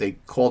 They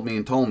called me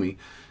and told me.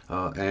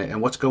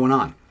 And what's going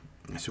on?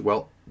 I said,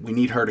 well, we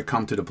need her to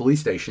come to the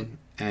police station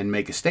and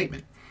make a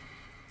statement.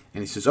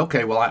 And he says,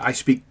 okay, well, I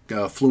speak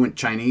fluent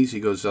Chinese. He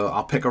goes,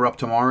 I'll pick her up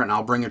tomorrow and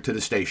I'll bring her to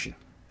the station.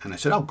 And I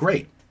said, oh,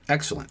 great.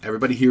 Excellent.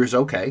 Everybody here is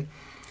okay.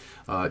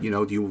 Do you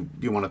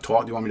want to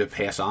talk? Do you want me to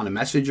pass on a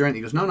message or anything?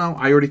 He goes, no,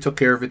 I already took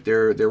care of it.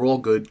 They're all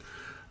good.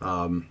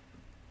 I'll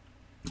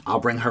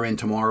bring her in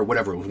tomorrow,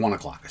 whatever. It was 1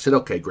 o'clock. I said,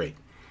 okay, great.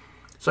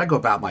 So I go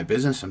about my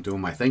business. I'm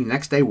doing my thing.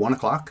 Next day, 1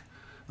 o'clock,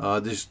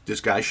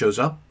 this guy shows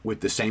up with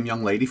the same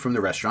young lady from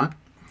the restaurant.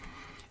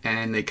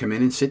 And they come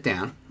in and sit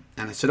down.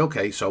 And I said,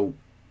 okay, so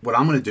what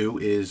I'm going to do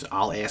is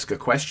I'll ask a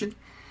question.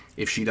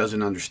 If she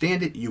doesn't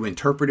understand it, you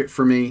interpret it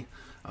for me.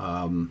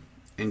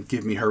 And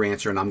give me her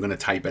answer, and I'm going to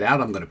type it out.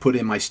 I'm going to put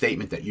in my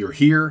statement that you're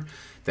here,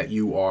 that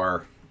you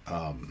are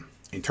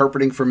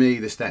interpreting for me,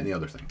 this, that, and the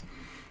other thing.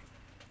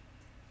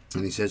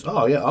 And he says,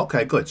 oh, yeah,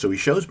 okay, good. So he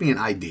shows me an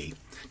ID.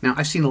 Now,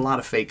 I've seen a lot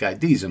of fake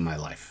IDs in my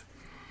life.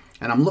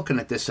 And I'm looking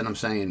at this, and I'm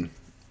saying,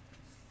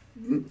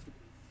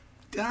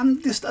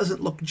 this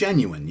doesn't look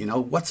genuine. You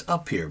know, what's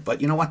up here? But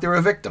you know what? They're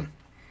a victim.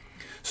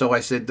 So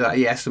I said,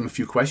 I asked him a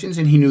few questions,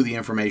 and he knew the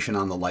information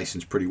on the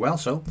license pretty well,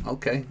 so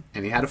okay.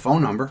 And he had a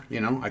phone number,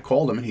 I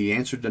called him, and he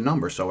answered the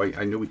number, so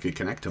I knew we could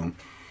connect to him.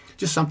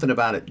 Just something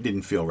about it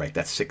didn't feel right.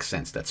 That sixth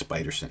sense, that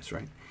spider sense,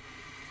 right?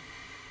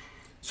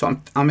 So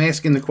I'm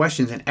asking the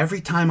questions, and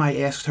every time I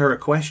asked her a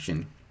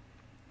question,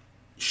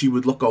 she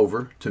would look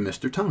over to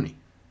Mr. Tony,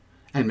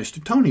 and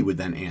Mr. Tony would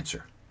then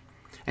answer.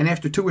 And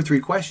after 2 or 3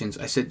 questions,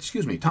 I said,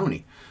 excuse me,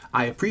 Tony,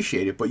 I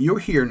appreciate it, but you're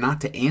here not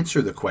to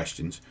answer the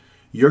questions.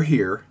 You're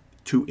here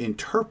to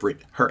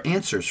interpret her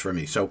answers for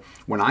me. So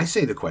when I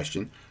say the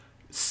question,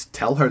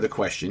 tell her the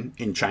question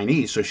in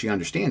Chinese so she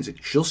understands it.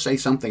 She'll say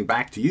something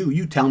back to you.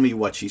 You tell me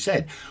what she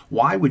said.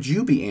 Why would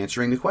you be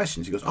answering the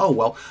questions? He goes, oh,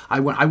 well, I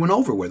went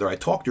over with her. I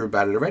talked to her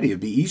about it already. It'd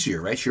be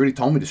easier, right? She already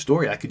told me the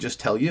story. I could just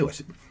tell you. I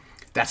said,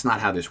 that's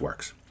not how this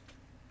works.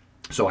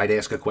 So I'd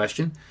ask a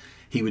question.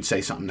 He would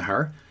say something to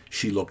her.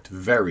 She looked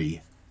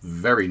very,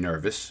 very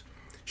nervous.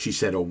 She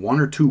said a 1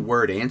 or 2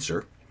 word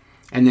answer.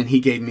 And then he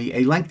gave me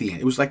a lengthy.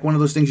 It was like one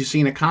of those things you see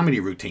in a comedy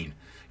routine.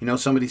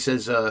 Somebody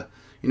says,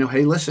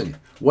 hey, listen,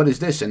 what is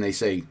this? And they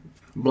say,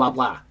 blah,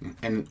 blah.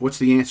 And what's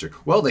the answer?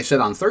 Well, they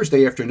said on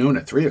Thursday afternoon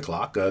at 3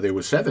 o'clock, there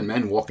was 7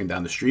 men walking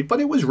down the street, but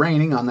it was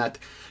raining on that.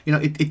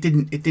 It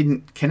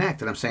didn't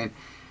connect. And I'm saying,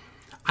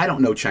 I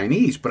don't know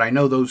Chinese, but I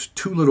know those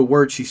 2 little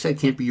words she said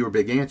can't be your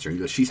big answer. He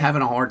goes, she's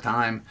having a hard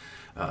time,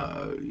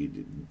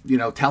 telling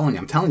you.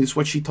 I'm telling you, it's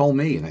what she told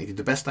me, and I did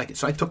the best I could.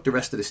 So I took the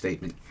rest of the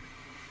statement.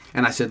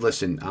 And I said,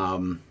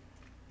 listen,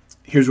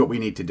 here's what we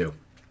need to do.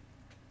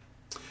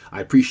 I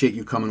appreciate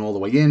you coming all the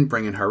way in,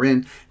 bringing her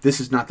in.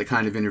 This is not the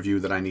kind of interview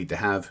that I need to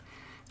have.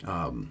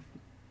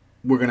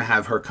 We're going to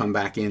have her come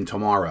back in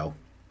tomorrow.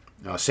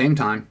 Same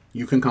time.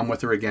 You can come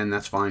with her again.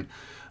 That's fine.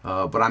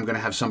 But I'm going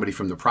to have somebody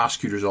from the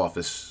prosecutor's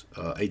office,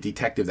 a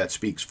detective that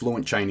speaks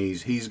fluent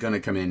Chinese. He's going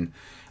to come in,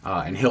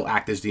 and he'll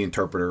act as the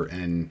interpreter,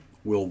 and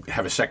we'll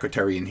have a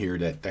secretary in here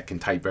that can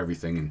type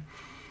everything. And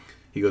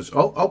he goes,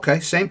 oh, okay,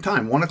 same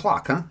time, 1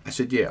 o'clock, huh? I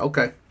said, yeah,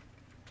 okay.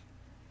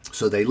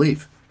 So they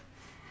leave.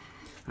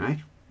 All right.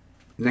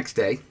 Next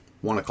day,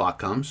 1 o'clock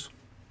comes,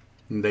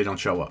 and they don't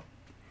show up.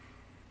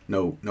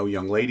 No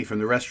young lady from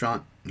the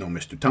restaurant, no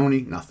Mr.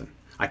 Tony, nothing.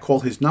 I call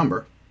his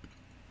number,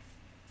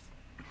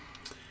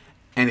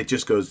 and it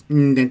just goes,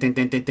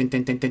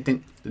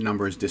 the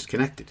number is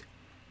disconnected.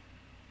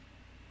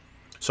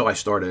 So I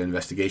started an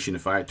investigation.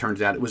 It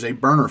turns out it was a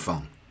burner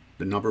phone.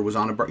 The number was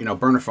on a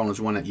burner phone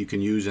is one that you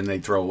can use and they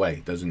throw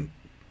away.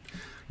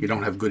 You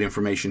don't have good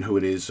information who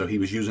it is, so he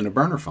was using a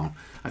burner phone.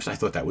 I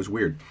thought that was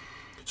weird.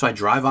 So I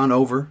drive on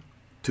over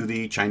to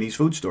the Chinese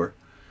food store,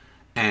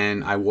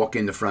 and I walk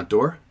in the front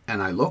door,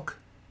 and I look,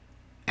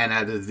 and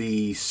out of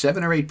the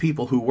 7 or 8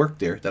 people who worked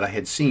there that I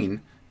had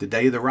seen the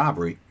day of the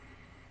robbery,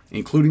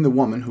 including the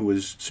woman who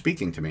was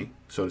speaking to me,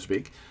 so to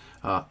speak,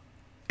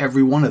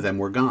 every one of them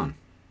were gone.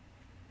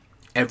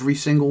 Every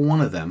single one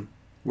of them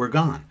were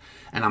gone.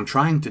 And I'm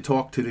trying to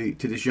talk to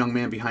this young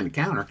man behind the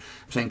counter.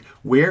 I'm saying,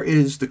 where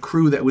is the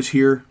crew that was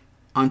here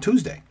on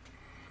Tuesday?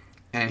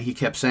 And he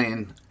kept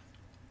saying,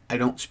 I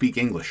don't speak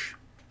English.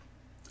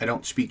 I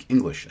don't speak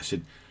English. I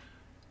said,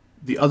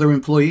 the other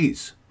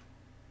employees,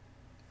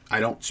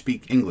 I don't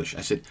speak English.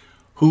 I said,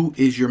 who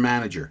is your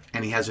manager?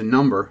 And he has a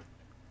number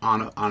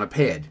on a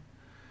pad.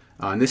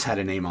 And this had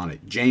a name on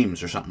it,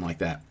 James or something like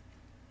that.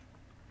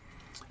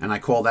 And I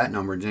call that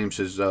number, and James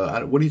says,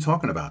 what are you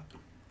talking about?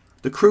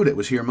 The crew that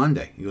was here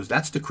Monday. He goes,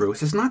 that's the crew. I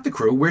says, not the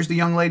crew. Where's the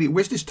young lady?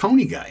 Where's this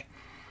Tony guy?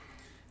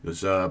 He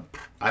goes, I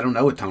don't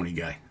know a Tony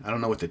guy. I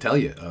don't know what to tell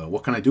you.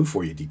 What can I do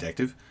for you,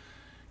 detective?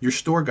 Your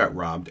store got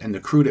robbed, and the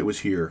crew that was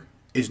here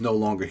is no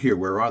longer here.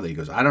 Where are they? He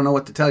goes, I don't know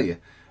what to tell you.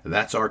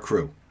 That's our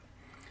crew.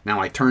 Now,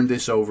 I turned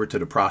this over to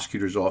the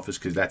prosecutor's office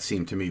because that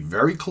seemed to me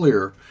very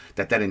clear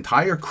that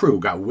entire crew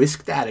got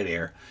whisked out of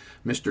there.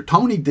 Mr.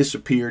 Tony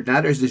disappeared.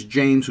 Now there's this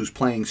James who's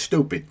playing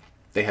stupid.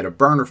 They had a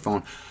burner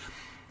phone.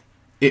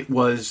 It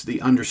was the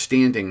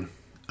understanding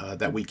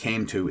that we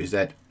came to is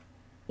that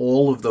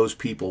all of those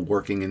people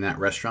working in that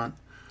restaurant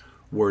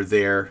were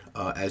there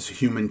as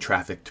human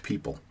trafficked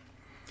people.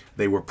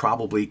 They were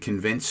probably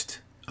convinced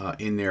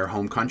in their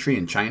home country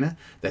in China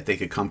that they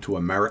could come to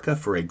America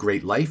for a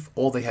great life.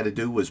 All they had to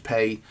do was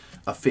pay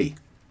a fee.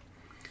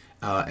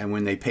 And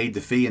when they paid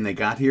the fee and they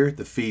got here,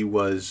 the fee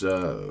was,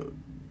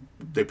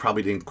 they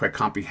probably didn't quite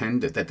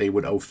comprehend that they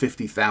would owe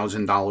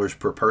 $50,000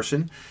 per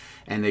person.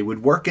 And they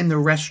would work in the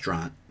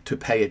restaurant to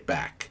pay it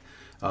back.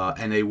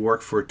 And they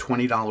work for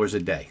 $20 a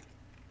day.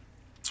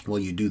 Well,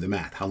 you do the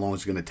math. How long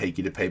is it going to take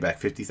you to pay back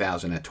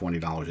 $50,000 at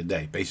 $20 a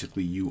day?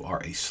 Basically, you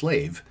are a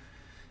slave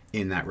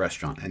in that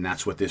restaurant, and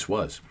that's what this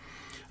was.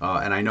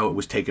 And I know it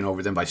was taken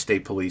over then by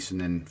state police,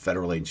 and then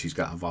federal agencies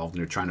got involved, and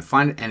they're trying to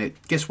find it. And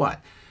guess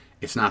what?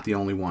 It's not the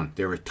only one.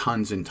 There are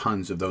tons and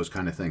tons of those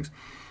kind of things.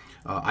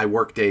 I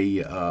worked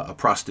a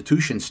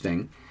prostitution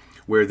sting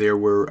where there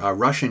were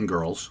Russian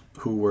girls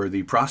who were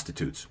the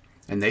prostitutes,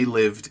 and they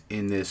lived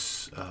in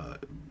this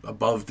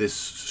above this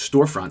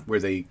storefront where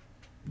they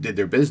did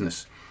their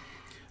business,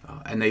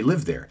 and they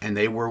lived there, and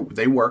they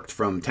worked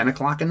from 10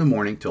 o'clock in the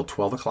morning till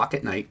 12 o'clock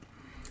at night.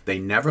 They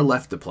never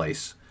left the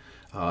place.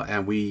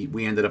 and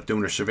we ended up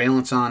doing a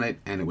surveillance on it,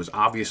 and it was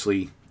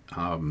obviously,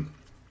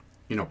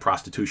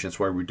 prostitution. That's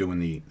why we're doing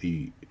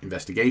the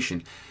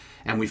investigation.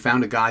 And we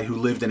found a guy who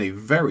lived in a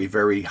very,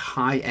 very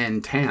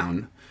high-end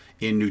town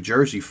in New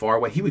Jersey, far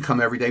away. He would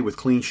come every day with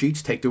clean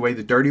sheets, take away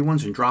the dirty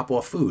ones, and drop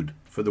off food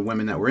for the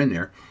women that were in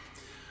there.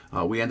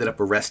 We ended up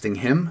arresting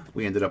him.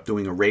 We ended up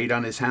doing a raid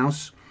on his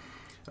house.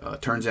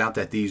 Turns out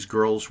that these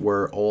girls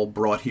were all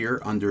brought here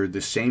under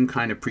the same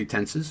kind of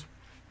pretenses,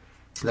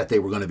 that they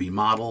were going to be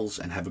models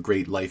and have a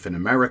great life in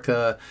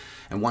America.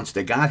 And once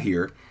they got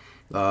here,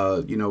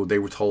 they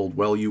were told,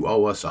 well, you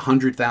owe us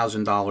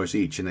 $100,000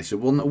 each. And they said,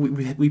 well, no,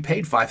 we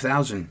paid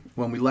 $5,000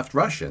 when we left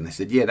Russia. And they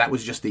said, yeah, that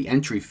was just the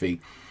entry fee.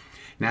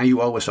 Now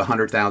you owe us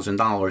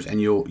 $100,000,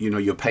 and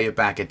you'll pay it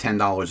back at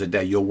 $10 a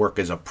day. You'll work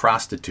as a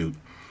prostitute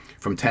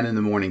from 10 in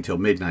the morning till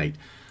midnight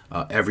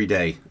every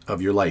day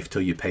of your life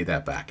till you pay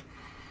that back.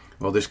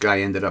 Well, this guy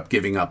ended up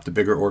giving up the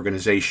bigger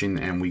organization,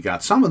 and we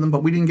got some of them,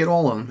 but we didn't get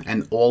all of them.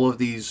 And all of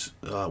these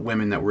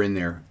women that were in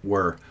there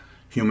were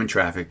human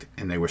trafficked,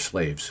 and they were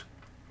slaves.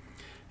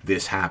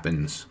 This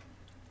happens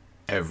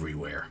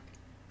everywhere.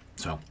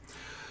 So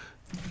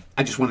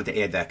I just wanted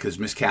to add that because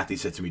Miss Kathy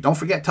said to me, don't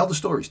forget, tell the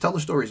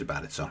stories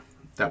about it. So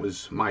that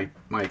was my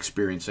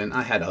experience, and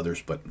I had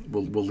others, but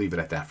we'll leave it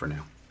at that for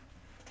now.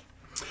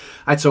 All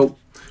right, so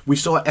we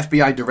saw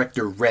FBI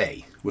Director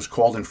Wray was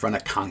called in front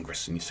of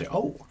Congress, and you say,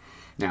 oh,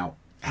 now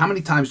how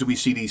many times do we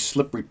see these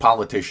slippery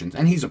politicians?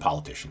 And he's a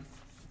politician,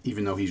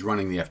 even though he's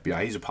running the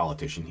FBI. He's a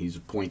politician. He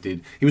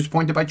was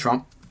appointed by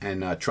Trump,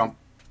 and Trump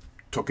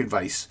took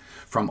advice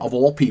from, of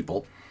all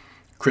people,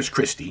 Chris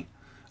Christie,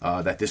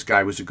 that this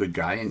guy was a good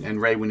guy,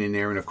 and Wray went in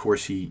there, and of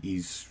course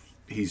he's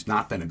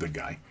not been a good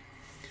guy.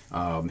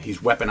 He's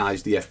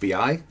weaponized the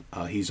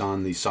FBI. He's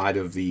on the side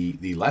of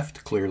the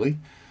left, clearly.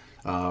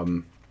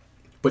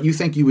 But you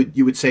think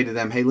you would say to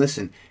them, hey,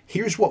 listen,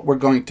 here's what we're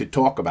going to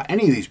talk about.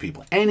 Any of these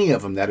people, any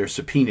of them that are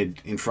subpoenaed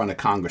in front of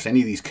Congress, any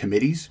of these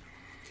committees,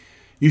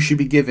 you should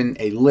be given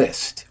a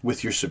list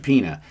with your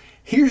subpoena.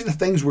 Here's the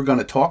things we're going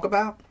to talk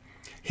about.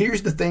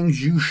 Here's the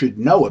things you should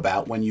know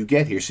about when you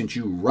get here, since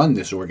you run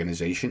this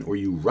organization, or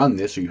you run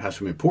this, or you have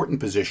some important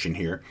position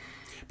here.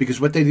 Because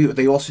what they do,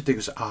 they also think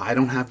is, I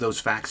don't have those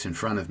facts in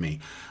front of me.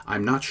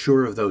 I'm not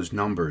sure of those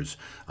numbers.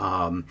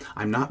 I'm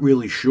not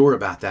really sure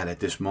about that at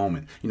this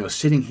moment.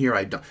 Sitting here,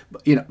 I don't,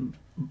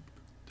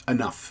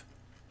 enough.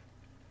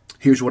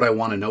 Here's what I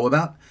want to know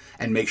about,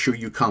 and make sure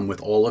you come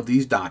with all of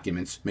these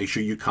documents. Make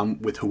sure you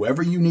come with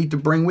whoever you need to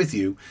bring with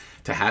you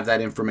to have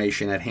that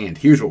information at hand.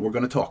 Here's what we're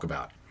going to talk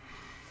about.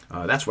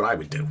 That's what I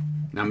would do.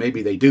 Now,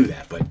 maybe they do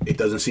that, but it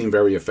doesn't seem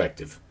very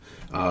effective.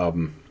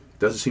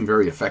 Doesn't seem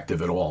very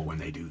effective at all when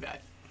they do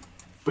that.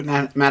 But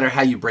no matter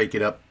how you break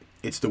it up,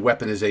 it's the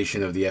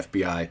weaponization of the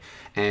FBI.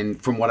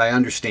 And from what I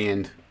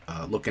understand,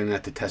 looking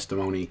at the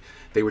testimony,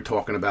 they were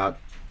talking about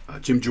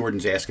Jim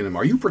Jordan's asking him,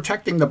 are you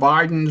protecting the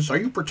Bidens? Are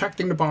you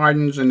protecting the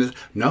Bidens? And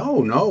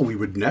no, we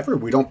would never.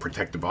 We don't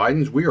protect the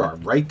Bidens. We are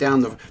right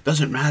down the,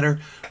 doesn't matter.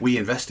 We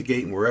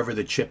investigate wherever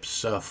the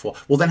chips fall.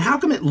 Well, then how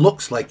come it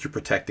looks like you're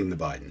protecting the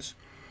Bidens?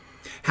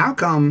 How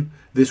come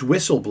this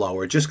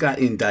whistleblower just got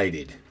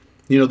indicted?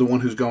 The one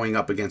who's going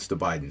up against the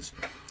Bidens.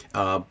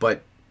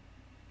 But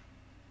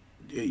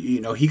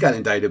he got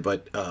indicted,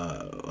 but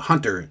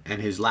Hunter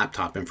and his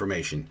laptop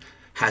information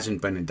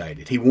hasn't been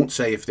indicted. He won't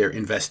say if they're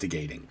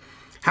investigating.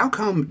 How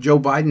come Joe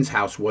Biden's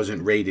house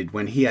wasn't raided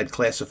when he had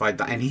classified,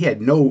 and he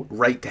had no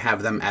right to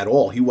have them at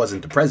all? He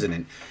wasn't the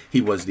president.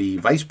 He was the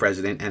vice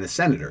president and a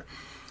senator.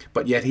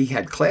 But yet he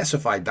had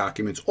classified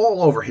documents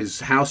all over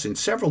his house in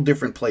several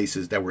different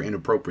places that were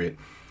inappropriate.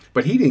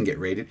 But he didn't get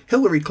raided.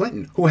 Hillary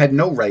Clinton, who had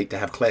no right to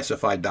have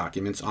classified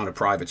documents on a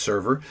private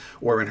server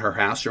or in her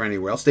house or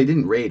anywhere else, they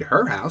didn't raid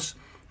her house.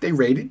 They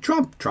raided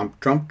Trump.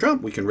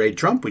 Trump. We can raid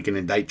Trump. We can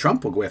indict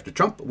Trump. We'll go after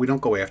Trump. But we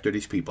don't go after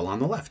these people on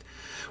the left.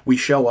 We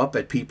show up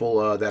at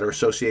people that are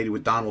associated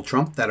with Donald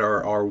Trump that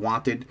are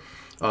wanted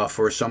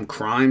for some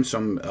crime,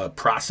 some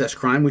process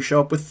crime. We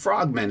show up with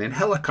frogmen and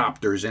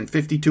helicopters and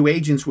 52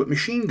 agents with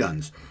machine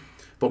guns.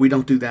 But we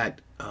don't do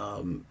that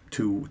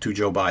to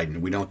Joe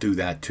Biden. We don't do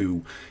that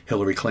to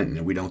Hillary Clinton.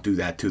 And we don't do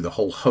that to the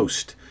whole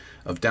host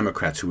of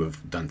Democrats who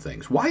have done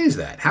things. Why is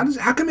that?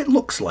 How come it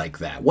looks like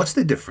that? What's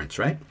the difference,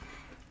 right?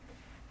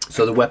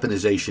 So the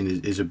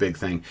weaponization is a big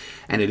thing,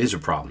 and it is a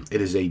problem.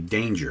 It is a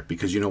danger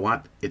because you know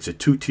what? It's a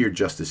two-tiered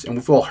justice, and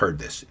we've all heard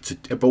this.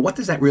 But what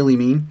does that really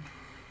mean?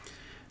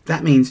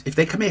 That means if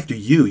they come after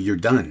you, you're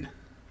done.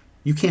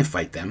 You can't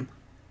fight them.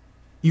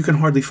 You can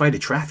hardly fight a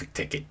traffic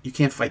ticket. You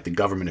can't fight the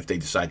government if they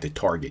decide to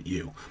target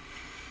you,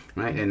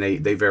 right? And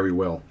they very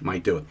well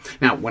might do it.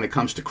 Now, when it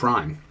comes to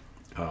crime,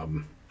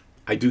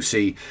 I do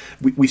see,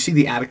 we see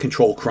the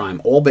out-of-control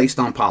crime all based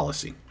on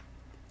policy.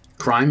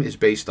 Crime is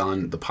based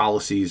on the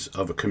policies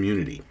of a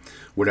community,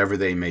 whatever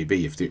they may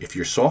be. If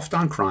you're soft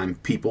on crime,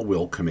 people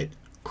will commit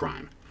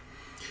crime.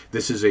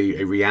 This is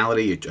a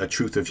reality, a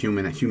truth of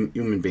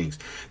human beings.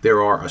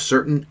 There are a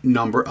certain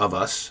number of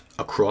us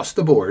across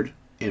the board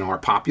in our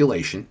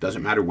population,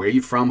 doesn't matter where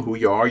you're from, who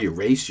you are, your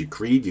race, your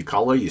creed, your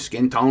color, your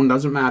skin tone,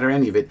 doesn't matter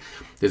any of it.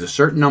 There's a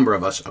certain number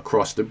of us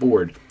across the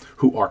board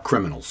who are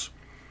criminals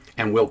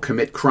and will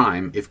commit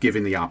crime if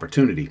given the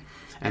opportunity.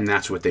 And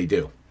that's what they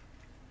do.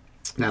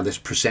 Now, this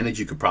percentage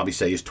you could probably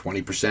say is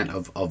 20%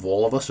 of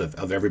all of us,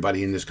 of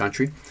everybody in this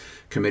country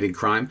committing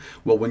crime.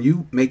 Well, when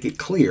you make it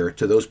clear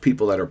to those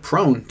people that are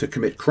prone to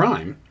commit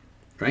crime,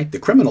 right, the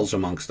criminals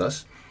amongst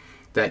us,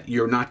 that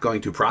you're not going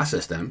to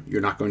process them,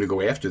 you're not going to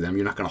go after them,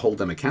 you're not going to hold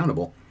them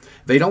accountable,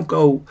 they don't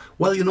go,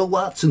 well, you know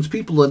what, since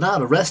people are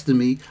not arresting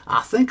me,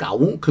 I think I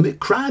won't commit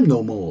crime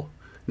no more.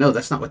 No,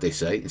 that's not what they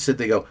say. Instead,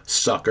 they go,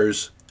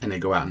 suckers, and they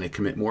go out and they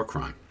commit more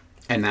crime.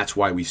 And that's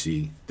why we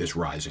see this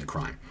rise in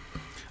crime.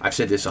 I've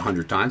said this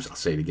 100 times, I'll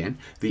say it again.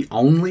 The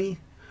only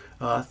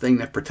thing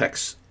that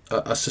protects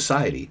a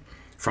society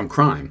from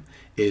crime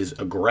is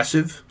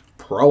aggressive,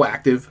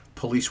 proactive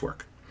police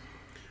work.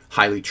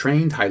 Highly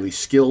trained, highly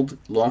skilled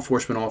law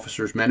enforcement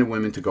officers, men and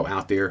women, to go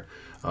out there,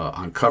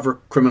 uncover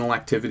criminal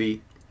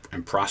activity,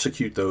 and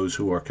prosecute those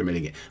who are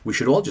committing it. We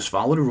should all just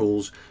follow the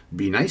rules,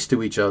 be nice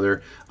to each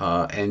other,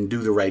 and do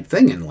the right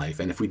thing in life.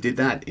 And if we did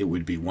that, it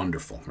would be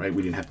wonderful, right?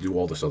 We didn't have to do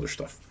all this other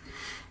stuff.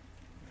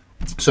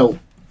 So,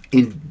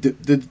 in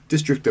the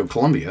District of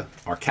Columbia,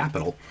 our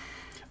capital,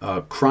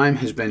 crime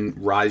has been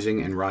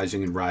rising and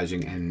rising and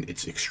rising, and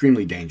it's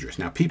extremely dangerous.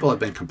 Now, people have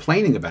been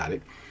complaining about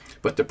it,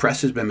 but the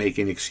press has been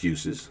making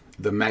excuses.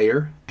 The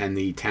mayor and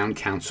the town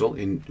council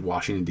in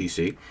Washington,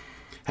 D.C.,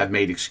 have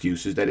made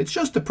excuses that it's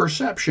just a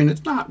perception,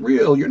 it's not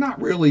real, you're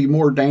not really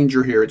more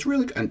danger here. It's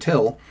really,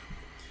 until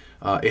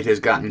it has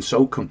gotten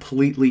so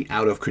completely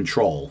out of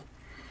control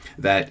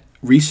that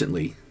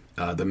recently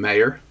the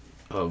mayor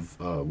of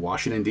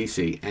Washington,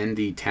 D.C., and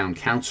the town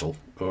council,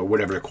 or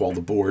whatever they're called,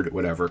 the board,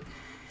 whatever,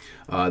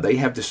 they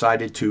have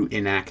decided to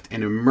enact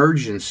an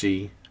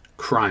emergency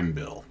crime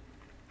bill.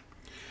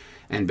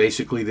 And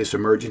basically this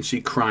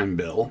emergency crime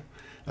bill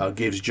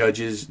gives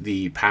judges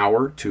the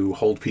power to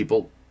hold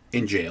people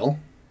in jail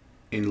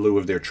in lieu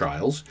of their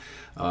trials.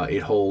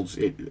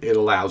 It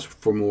allows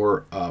for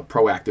more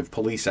proactive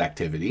police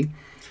activity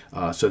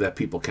so that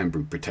people can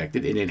be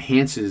protected. It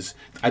enhances,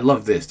 I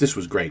love this, this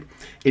was great.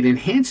 It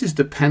enhances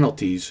the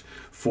penalties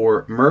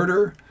for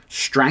murder,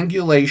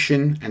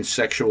 strangulation, and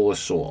sexual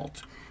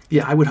assault.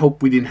 Yeah, I would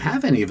hope we didn't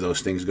have any of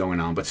those things going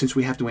on, but since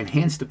we have to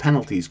enhance the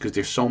penalties because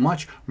there's so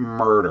much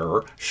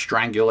murder,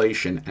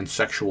 strangulation, and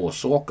sexual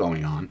assault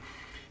going on,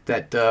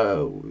 that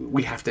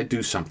we have to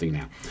do something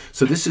now.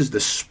 So this is the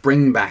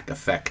springback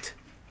effect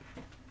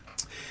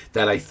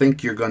that I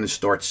think you're going to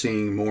start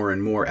seeing more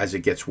and more as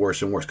it gets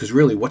worse and worse. Because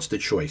really, what's the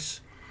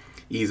choice?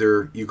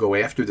 Either you go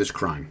after this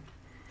crime,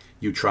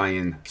 you try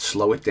and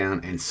slow it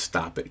down and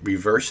stop it,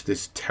 reverse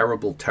this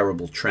terrible,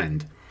 terrible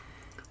trend,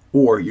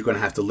 or you're going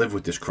to have to live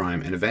with this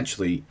crime and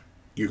eventually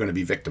you're going to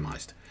be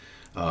victimized.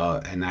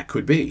 And that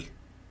could be,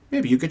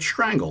 maybe you get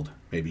strangled,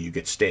 maybe you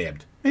get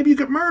stabbed, maybe you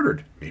get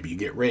murdered, maybe you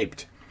get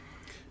raped.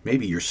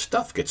 Maybe your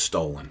stuff gets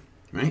stolen,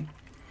 right?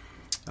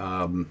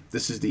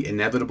 This is the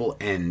inevitable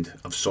end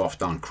of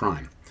soft-on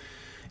crime.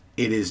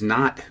 It is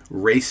not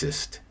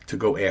racist to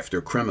go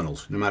after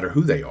criminals, no matter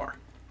who they are,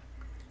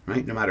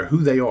 right? No matter who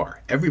they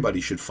are. Everybody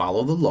should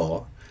follow the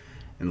law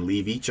and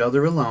leave each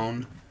other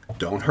alone.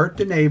 Don't hurt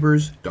the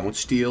neighbors. Don't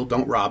steal.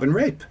 Don't rob and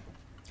rape.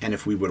 And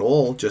if we would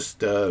all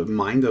just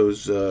mind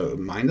those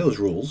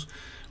rules,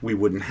 we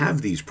wouldn't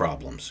have these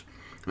problems.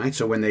 Right?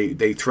 So when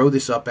they throw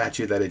this up at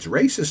you that it's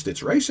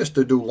racist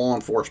to do law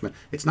enforcement,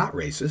 it's not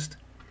racist.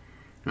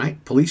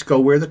 Right? Police go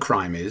where the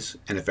crime is,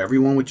 and if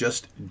everyone would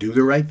just do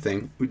the right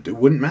thing, it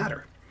wouldn't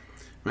matter.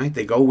 Right?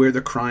 They go where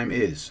the crime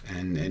is.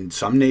 And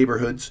some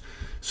neighborhoods,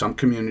 some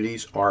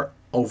communities are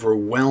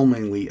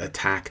overwhelmingly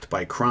attacked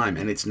by crime,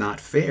 and it's not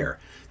fair.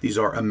 These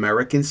are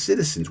American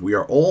citizens. We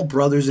are all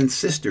brothers and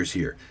sisters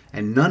here,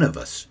 and none of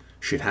us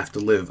should have to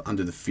live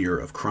under the fear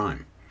of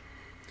crime.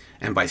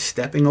 And by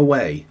stepping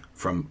away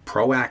from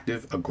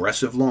proactive,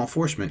 aggressive law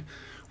enforcement,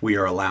 we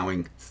are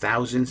allowing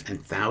thousands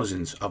and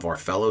thousands of our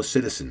fellow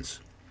citizens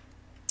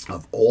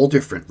of all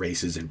different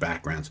races and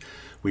backgrounds,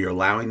 we are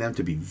allowing them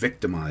to be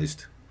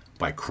victimized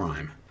by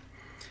crime.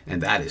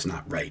 And that is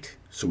not right.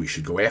 So we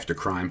should go after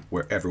crime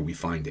wherever we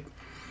find it.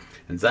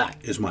 And that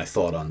is my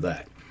thought on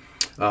that.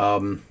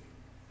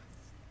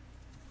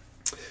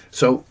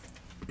 So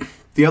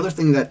the other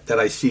thing that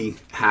I see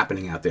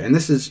happening out there, and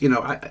this is,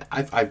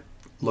 I've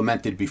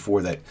lamented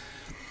before that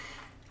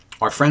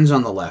our friends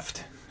on the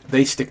left,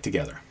 they stick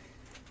together.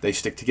 They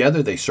stick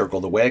together, they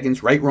circle the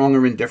wagons, right, wrong,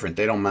 or indifferent,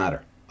 they don't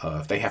matter.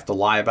 If they have to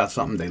lie about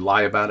something, they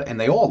lie about it, and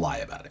they all lie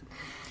about it.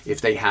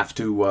 If they have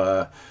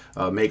to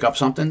make up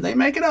something, they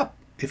make it up.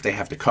 If they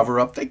have to cover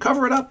up, they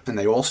cover it up, and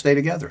they all stay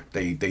together.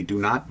 They do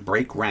not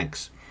break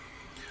ranks.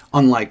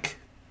 Unlike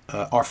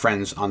our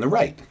friends on the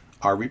right,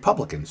 our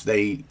Republicans.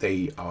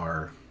 They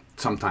are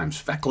sometimes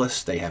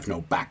feckless, they have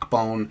no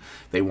backbone,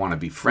 they want to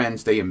be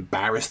friends, they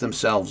embarrass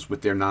themselves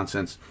with their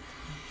nonsense.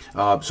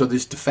 So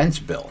there's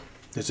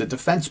there's a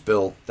defense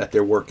bill that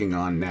they're working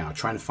on now,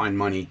 trying to find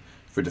money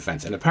for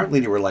defense. And apparently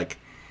there were like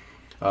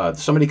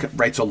Somebody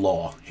writes a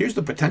law. Here's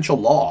the potential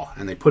law,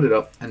 and they put it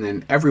up, and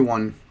then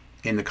everyone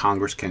in the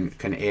Congress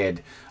can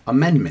add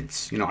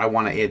amendments. I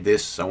want to add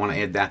this, I want to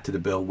add that to the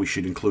bill, we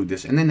should include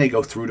this. And then they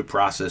go through the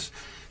process,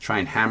 try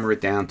and hammer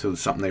it down to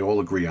something they all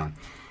agree on.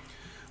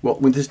 Well,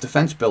 with this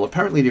defense bill,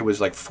 apparently there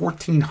was like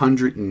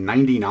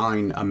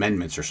 1,499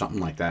 amendments or something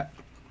like that.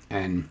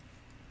 And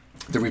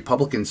the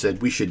Republicans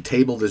said we should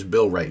table this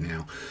bill right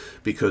now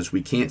because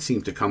we can't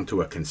seem to come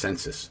to a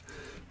consensus.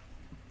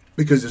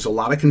 Because there's a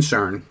lot of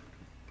concern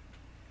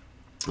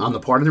on the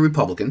part of the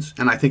Republicans,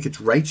 and I think it's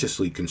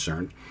righteously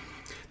concerned,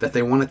 that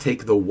they want to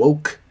take the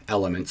woke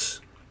elements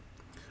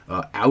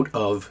out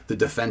of the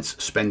defense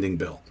spending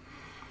bill.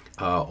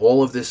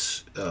 All of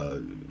this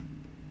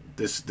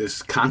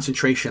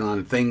concentration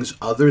on things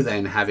other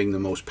than having the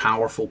most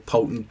powerful,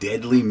 potent,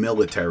 deadly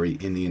military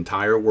in the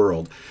entire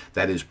world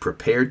that is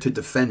prepared to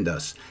defend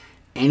us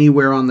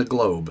anywhere on the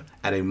globe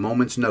at a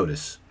moment's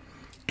notice,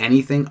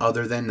 anything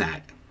other than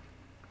that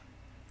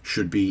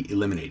should be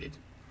eliminated.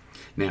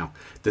 Now,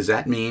 does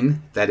that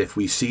mean that if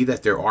we see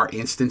that there are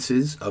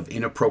instances of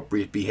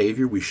inappropriate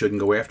behavior, we shouldn't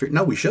go after it?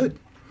 No, we should.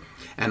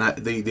 And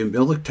the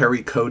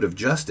Military Code of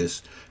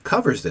Justice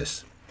covers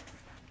this.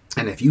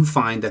 And if you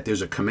find that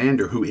there's a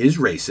commander who is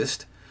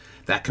racist,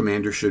 that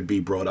commander should be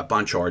brought up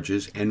on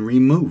charges and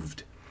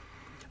removed.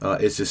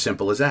 It's as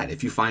simple as that.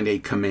 If you find a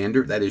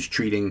commander that is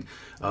treating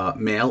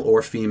male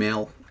or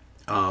female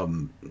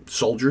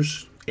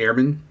soldiers,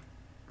 airmen,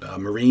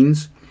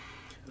 Marines,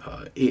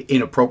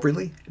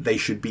 inappropriately, they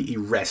should be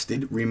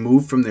arrested,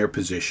 removed from their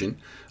position,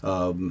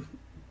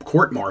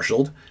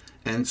 court-martialed,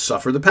 and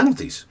suffer the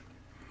penalties.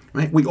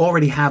 Right? We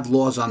already have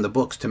laws on the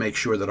books to make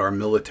sure that our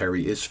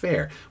military is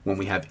fair. When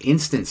we have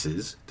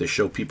instances to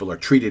show people are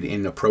treated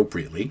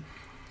inappropriately,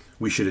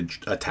 we should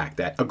attack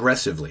that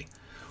aggressively.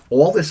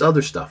 All this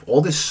other stuff,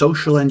 all this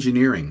social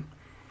engineering,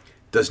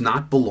 does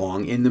not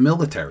belong in the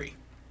military.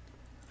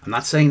 I'm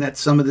not saying that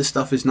some of this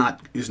stuff is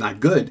not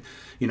good.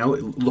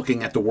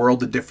 Looking at the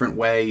world a different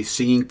way,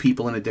 seeing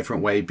people in a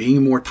different way,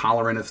 being more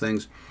tolerant of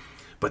things.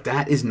 But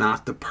that is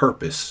not the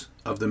purpose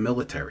of the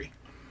military.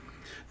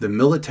 The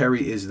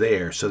military is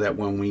there so that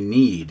when we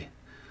need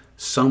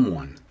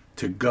someone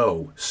to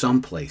go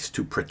someplace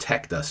to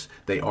protect us,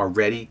 they are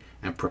ready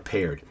and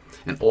prepared.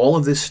 And all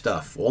of this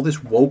stuff, all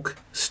this woke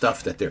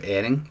stuff that they're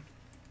adding,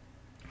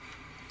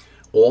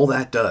 all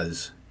that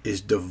does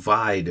is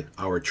divide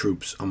our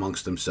troops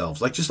amongst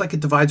themselves, just like it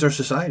divides our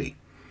society.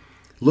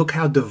 Look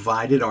how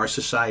divided our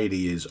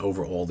society is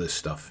over all this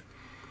stuff.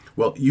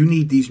 Well, you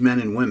need these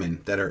men and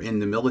women that are in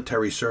the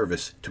military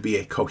service to be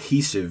a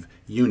cohesive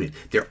unit.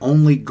 Their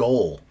only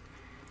goal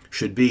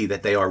should be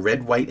that they are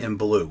red, white, and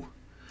blue,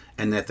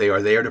 and that they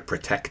are there to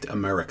protect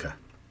America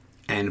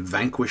and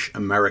vanquish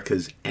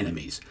America's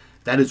enemies.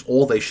 That is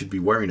all they should be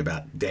worrying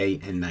about day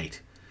and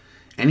night.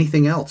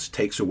 Anything else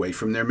takes away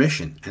from their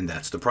mission, and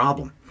that's the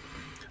problem.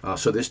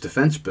 So this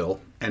defense bill,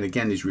 and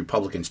again, these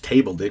Republicans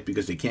tabled it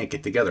because they can't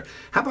get together.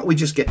 How about we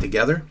just get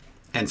together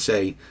and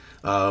say,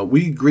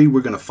 we agree we're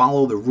going to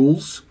follow the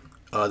rules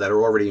that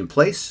are already in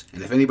place,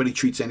 and if anybody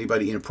treats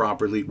anybody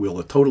improperly,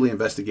 we'll totally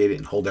investigate it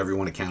and hold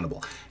everyone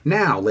accountable.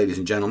 Now, ladies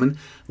and gentlemen,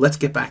 let's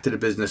get back to the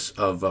business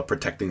of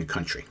protecting the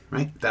country,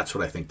 right? That's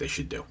what I think they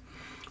should do.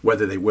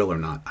 Whether they will or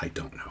not, I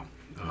don't know.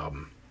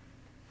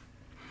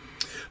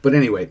 But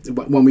anyway,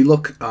 when we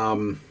look,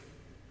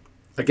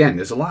 again,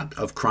 there's a lot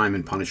of crime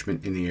and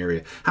punishment in the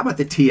area. How about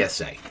the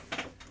TSA,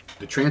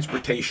 the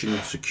Transportation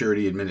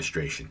Security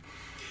Administration?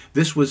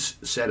 This was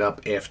set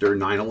up after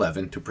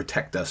 9/11 to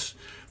protect us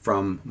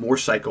from more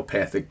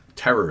psychopathic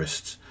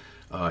terrorists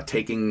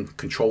taking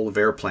control of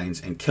airplanes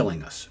and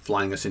killing us,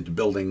 flying us into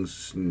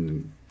buildings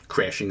and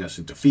crashing us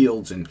into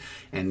fields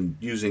and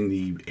using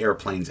the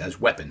airplanes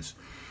as weapons.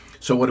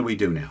 So what do we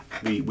do now?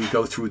 We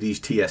go through these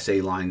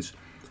TSA lines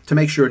to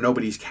make sure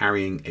nobody's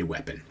carrying a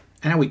weapon.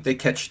 And they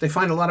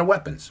find a lot of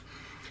weapons.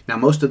 Now,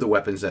 most of the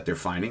weapons that they're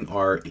finding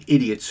are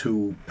idiots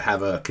who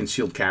have a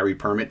concealed carry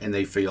permit and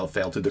they fail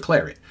to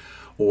declare it.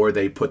 Or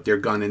they put their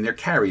gun in their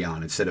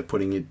carry-on instead of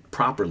putting it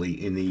properly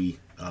in the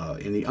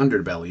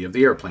underbelly of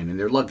the airplane in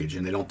their luggage,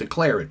 and they don't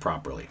declare it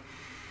properly.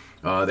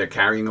 They're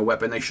carrying a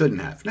weapon they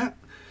shouldn't have. Now,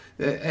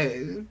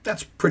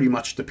 that's pretty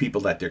much the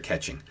people that they're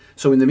catching.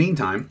 So in the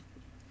meantime,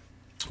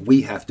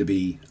 we have to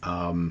be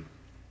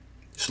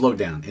slowed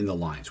down in the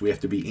lines. We have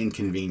to be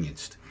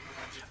inconvenienced.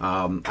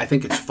 I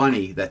think it's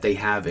funny that they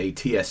have a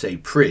TSA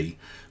pre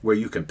where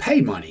you can pay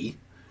money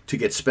to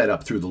get sped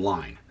up through the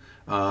line.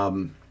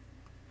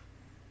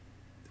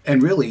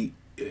 And really,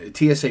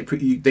 TSA,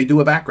 they do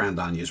a background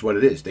on you is what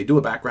it is. They do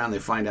a background. They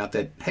find out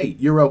that, hey,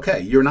 you're okay.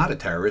 You're not a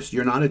terrorist.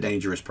 You're not a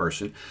dangerous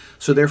person.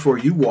 So therefore,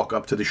 you walk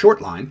up to the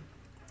short line,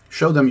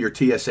 show them your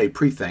TSA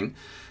pre-thing,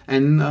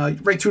 and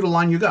right through the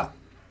line you go.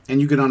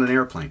 And you get on an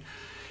airplane.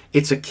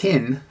 It's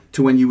akin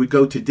to when you would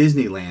go to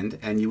Disneyland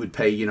and you would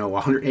pay,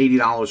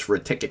 $180 for a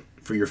ticket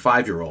for your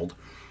 5-year-old.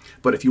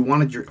 But if you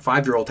wanted your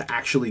 5-year-old to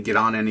actually get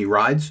on any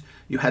rides,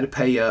 you had to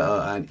pay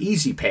an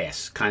easy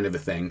pass kind of a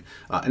thing,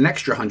 an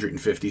extra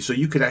 $150, so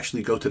you could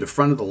actually go to the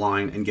front of the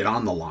line and get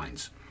on the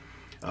lines.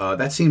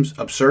 That seems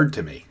absurd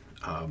to me.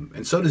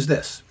 And so does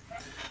this.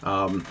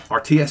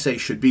 Our TSA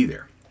should be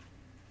there.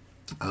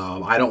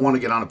 I don't want to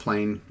get on a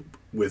plane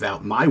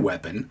without my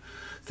weapon,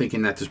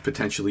 thinking that there's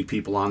potentially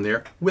people on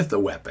there with a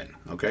weapon.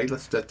 Okay,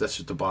 that's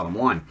just the bottom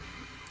line.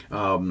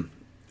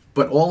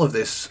 But all of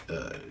this,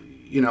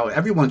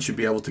 everyone should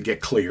be able to get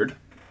cleared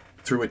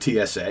through a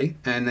TSA,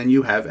 and then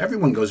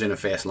everyone goes in a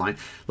fast line.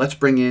 Let's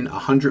bring in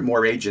 100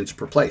 more agents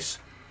per place.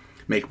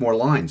 Make more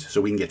lines so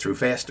we can get through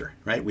faster,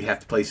 right? We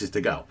have places to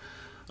go.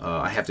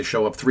 I have to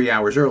show up 3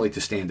 hours early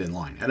to stand in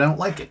line, and I don't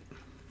like it.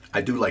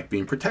 I do like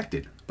being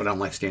protected, but I don't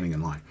like standing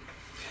in line.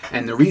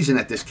 And the reason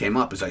that this came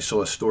up is I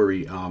saw a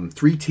story,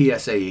 3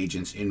 TSA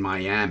agents in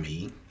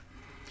Miami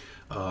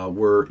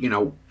were,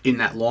 in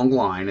that long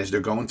line as they're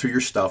going through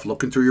your stuff,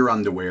 looking through your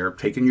underwear,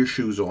 taking your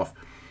shoes off,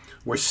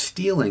 were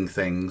stealing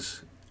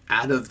things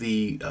out of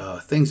the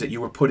things that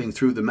you were putting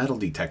through the metal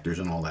detectors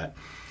and all that.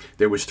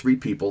 There was 3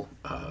 people.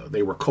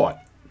 They were caught.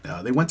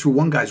 They went through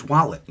one guy's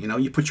wallet.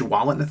 You put your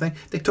wallet in the thing.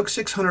 They took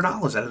 $600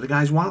 out of the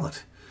guy's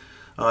wallet.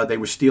 They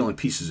were stealing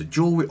pieces of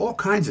jewelry, all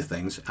kinds of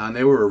things, and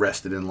they were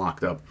arrested and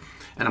locked up.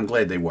 And I'm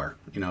glad they were.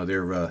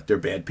 They're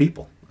bad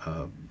people.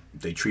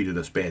 They treated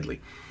us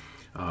badly.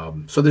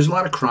 So there's a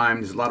lot of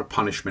crime. There's a lot of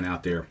punishment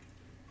out there.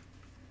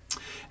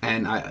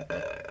 And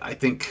I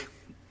think,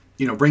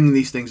 bringing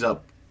these things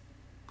up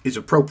is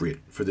appropriate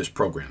for this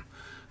program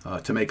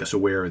to make us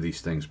aware of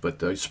these things. But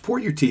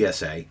support your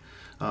TSA.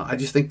 I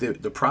just think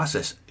the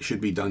process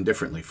should be done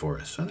differently for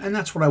us. And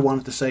that's what I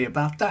wanted to say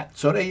about that.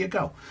 So there you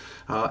go.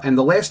 And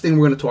the last thing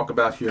we're going to talk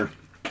about here,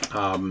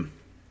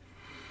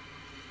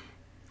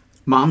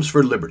 Moms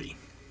for Liberty.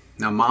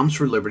 Now, Moms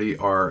for Liberty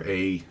are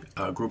a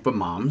group of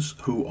moms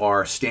who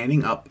are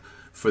standing up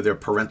for their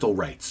parental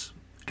rights.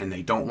 And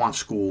they don't want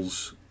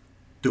schools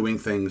doing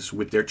things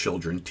with their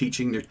children,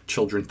 teaching their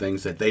children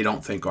things that they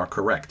don't think are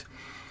correct.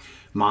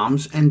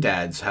 Moms and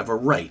dads have a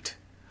right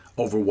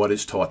over what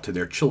is taught to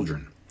their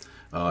children.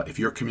 If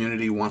your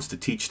community wants to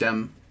teach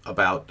them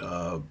about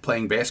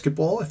playing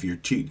basketball, if your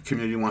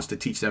community wants to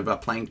teach them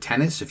about playing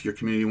tennis, if your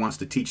community wants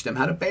to teach them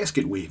how to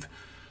basket weave,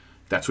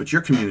 that's what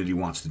your community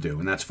wants to do,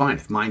 and that's fine.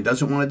 If mine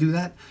doesn't want to do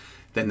that,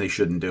 then they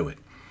shouldn't do it.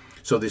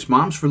 So this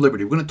Moms for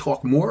Liberty, we're going to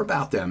talk more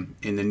about them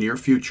in the near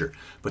future,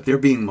 but they're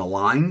being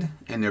maligned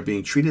and they're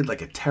being treated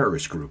like a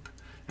terrorist group,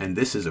 and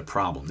this is a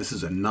problem. This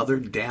is another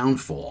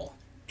downfall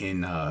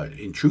in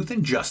truth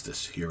and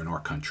justice here in our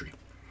country.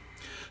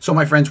 So,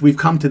 my friends, we've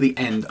come to the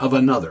end of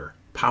another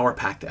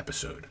power-packed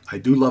episode. I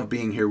do love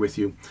being here with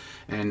you,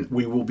 and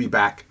we will be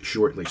back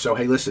shortly. So,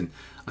 hey, listen,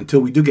 until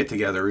we do get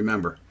together,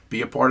 remember,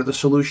 be a part of the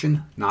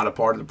solution, not a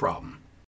part of the problem.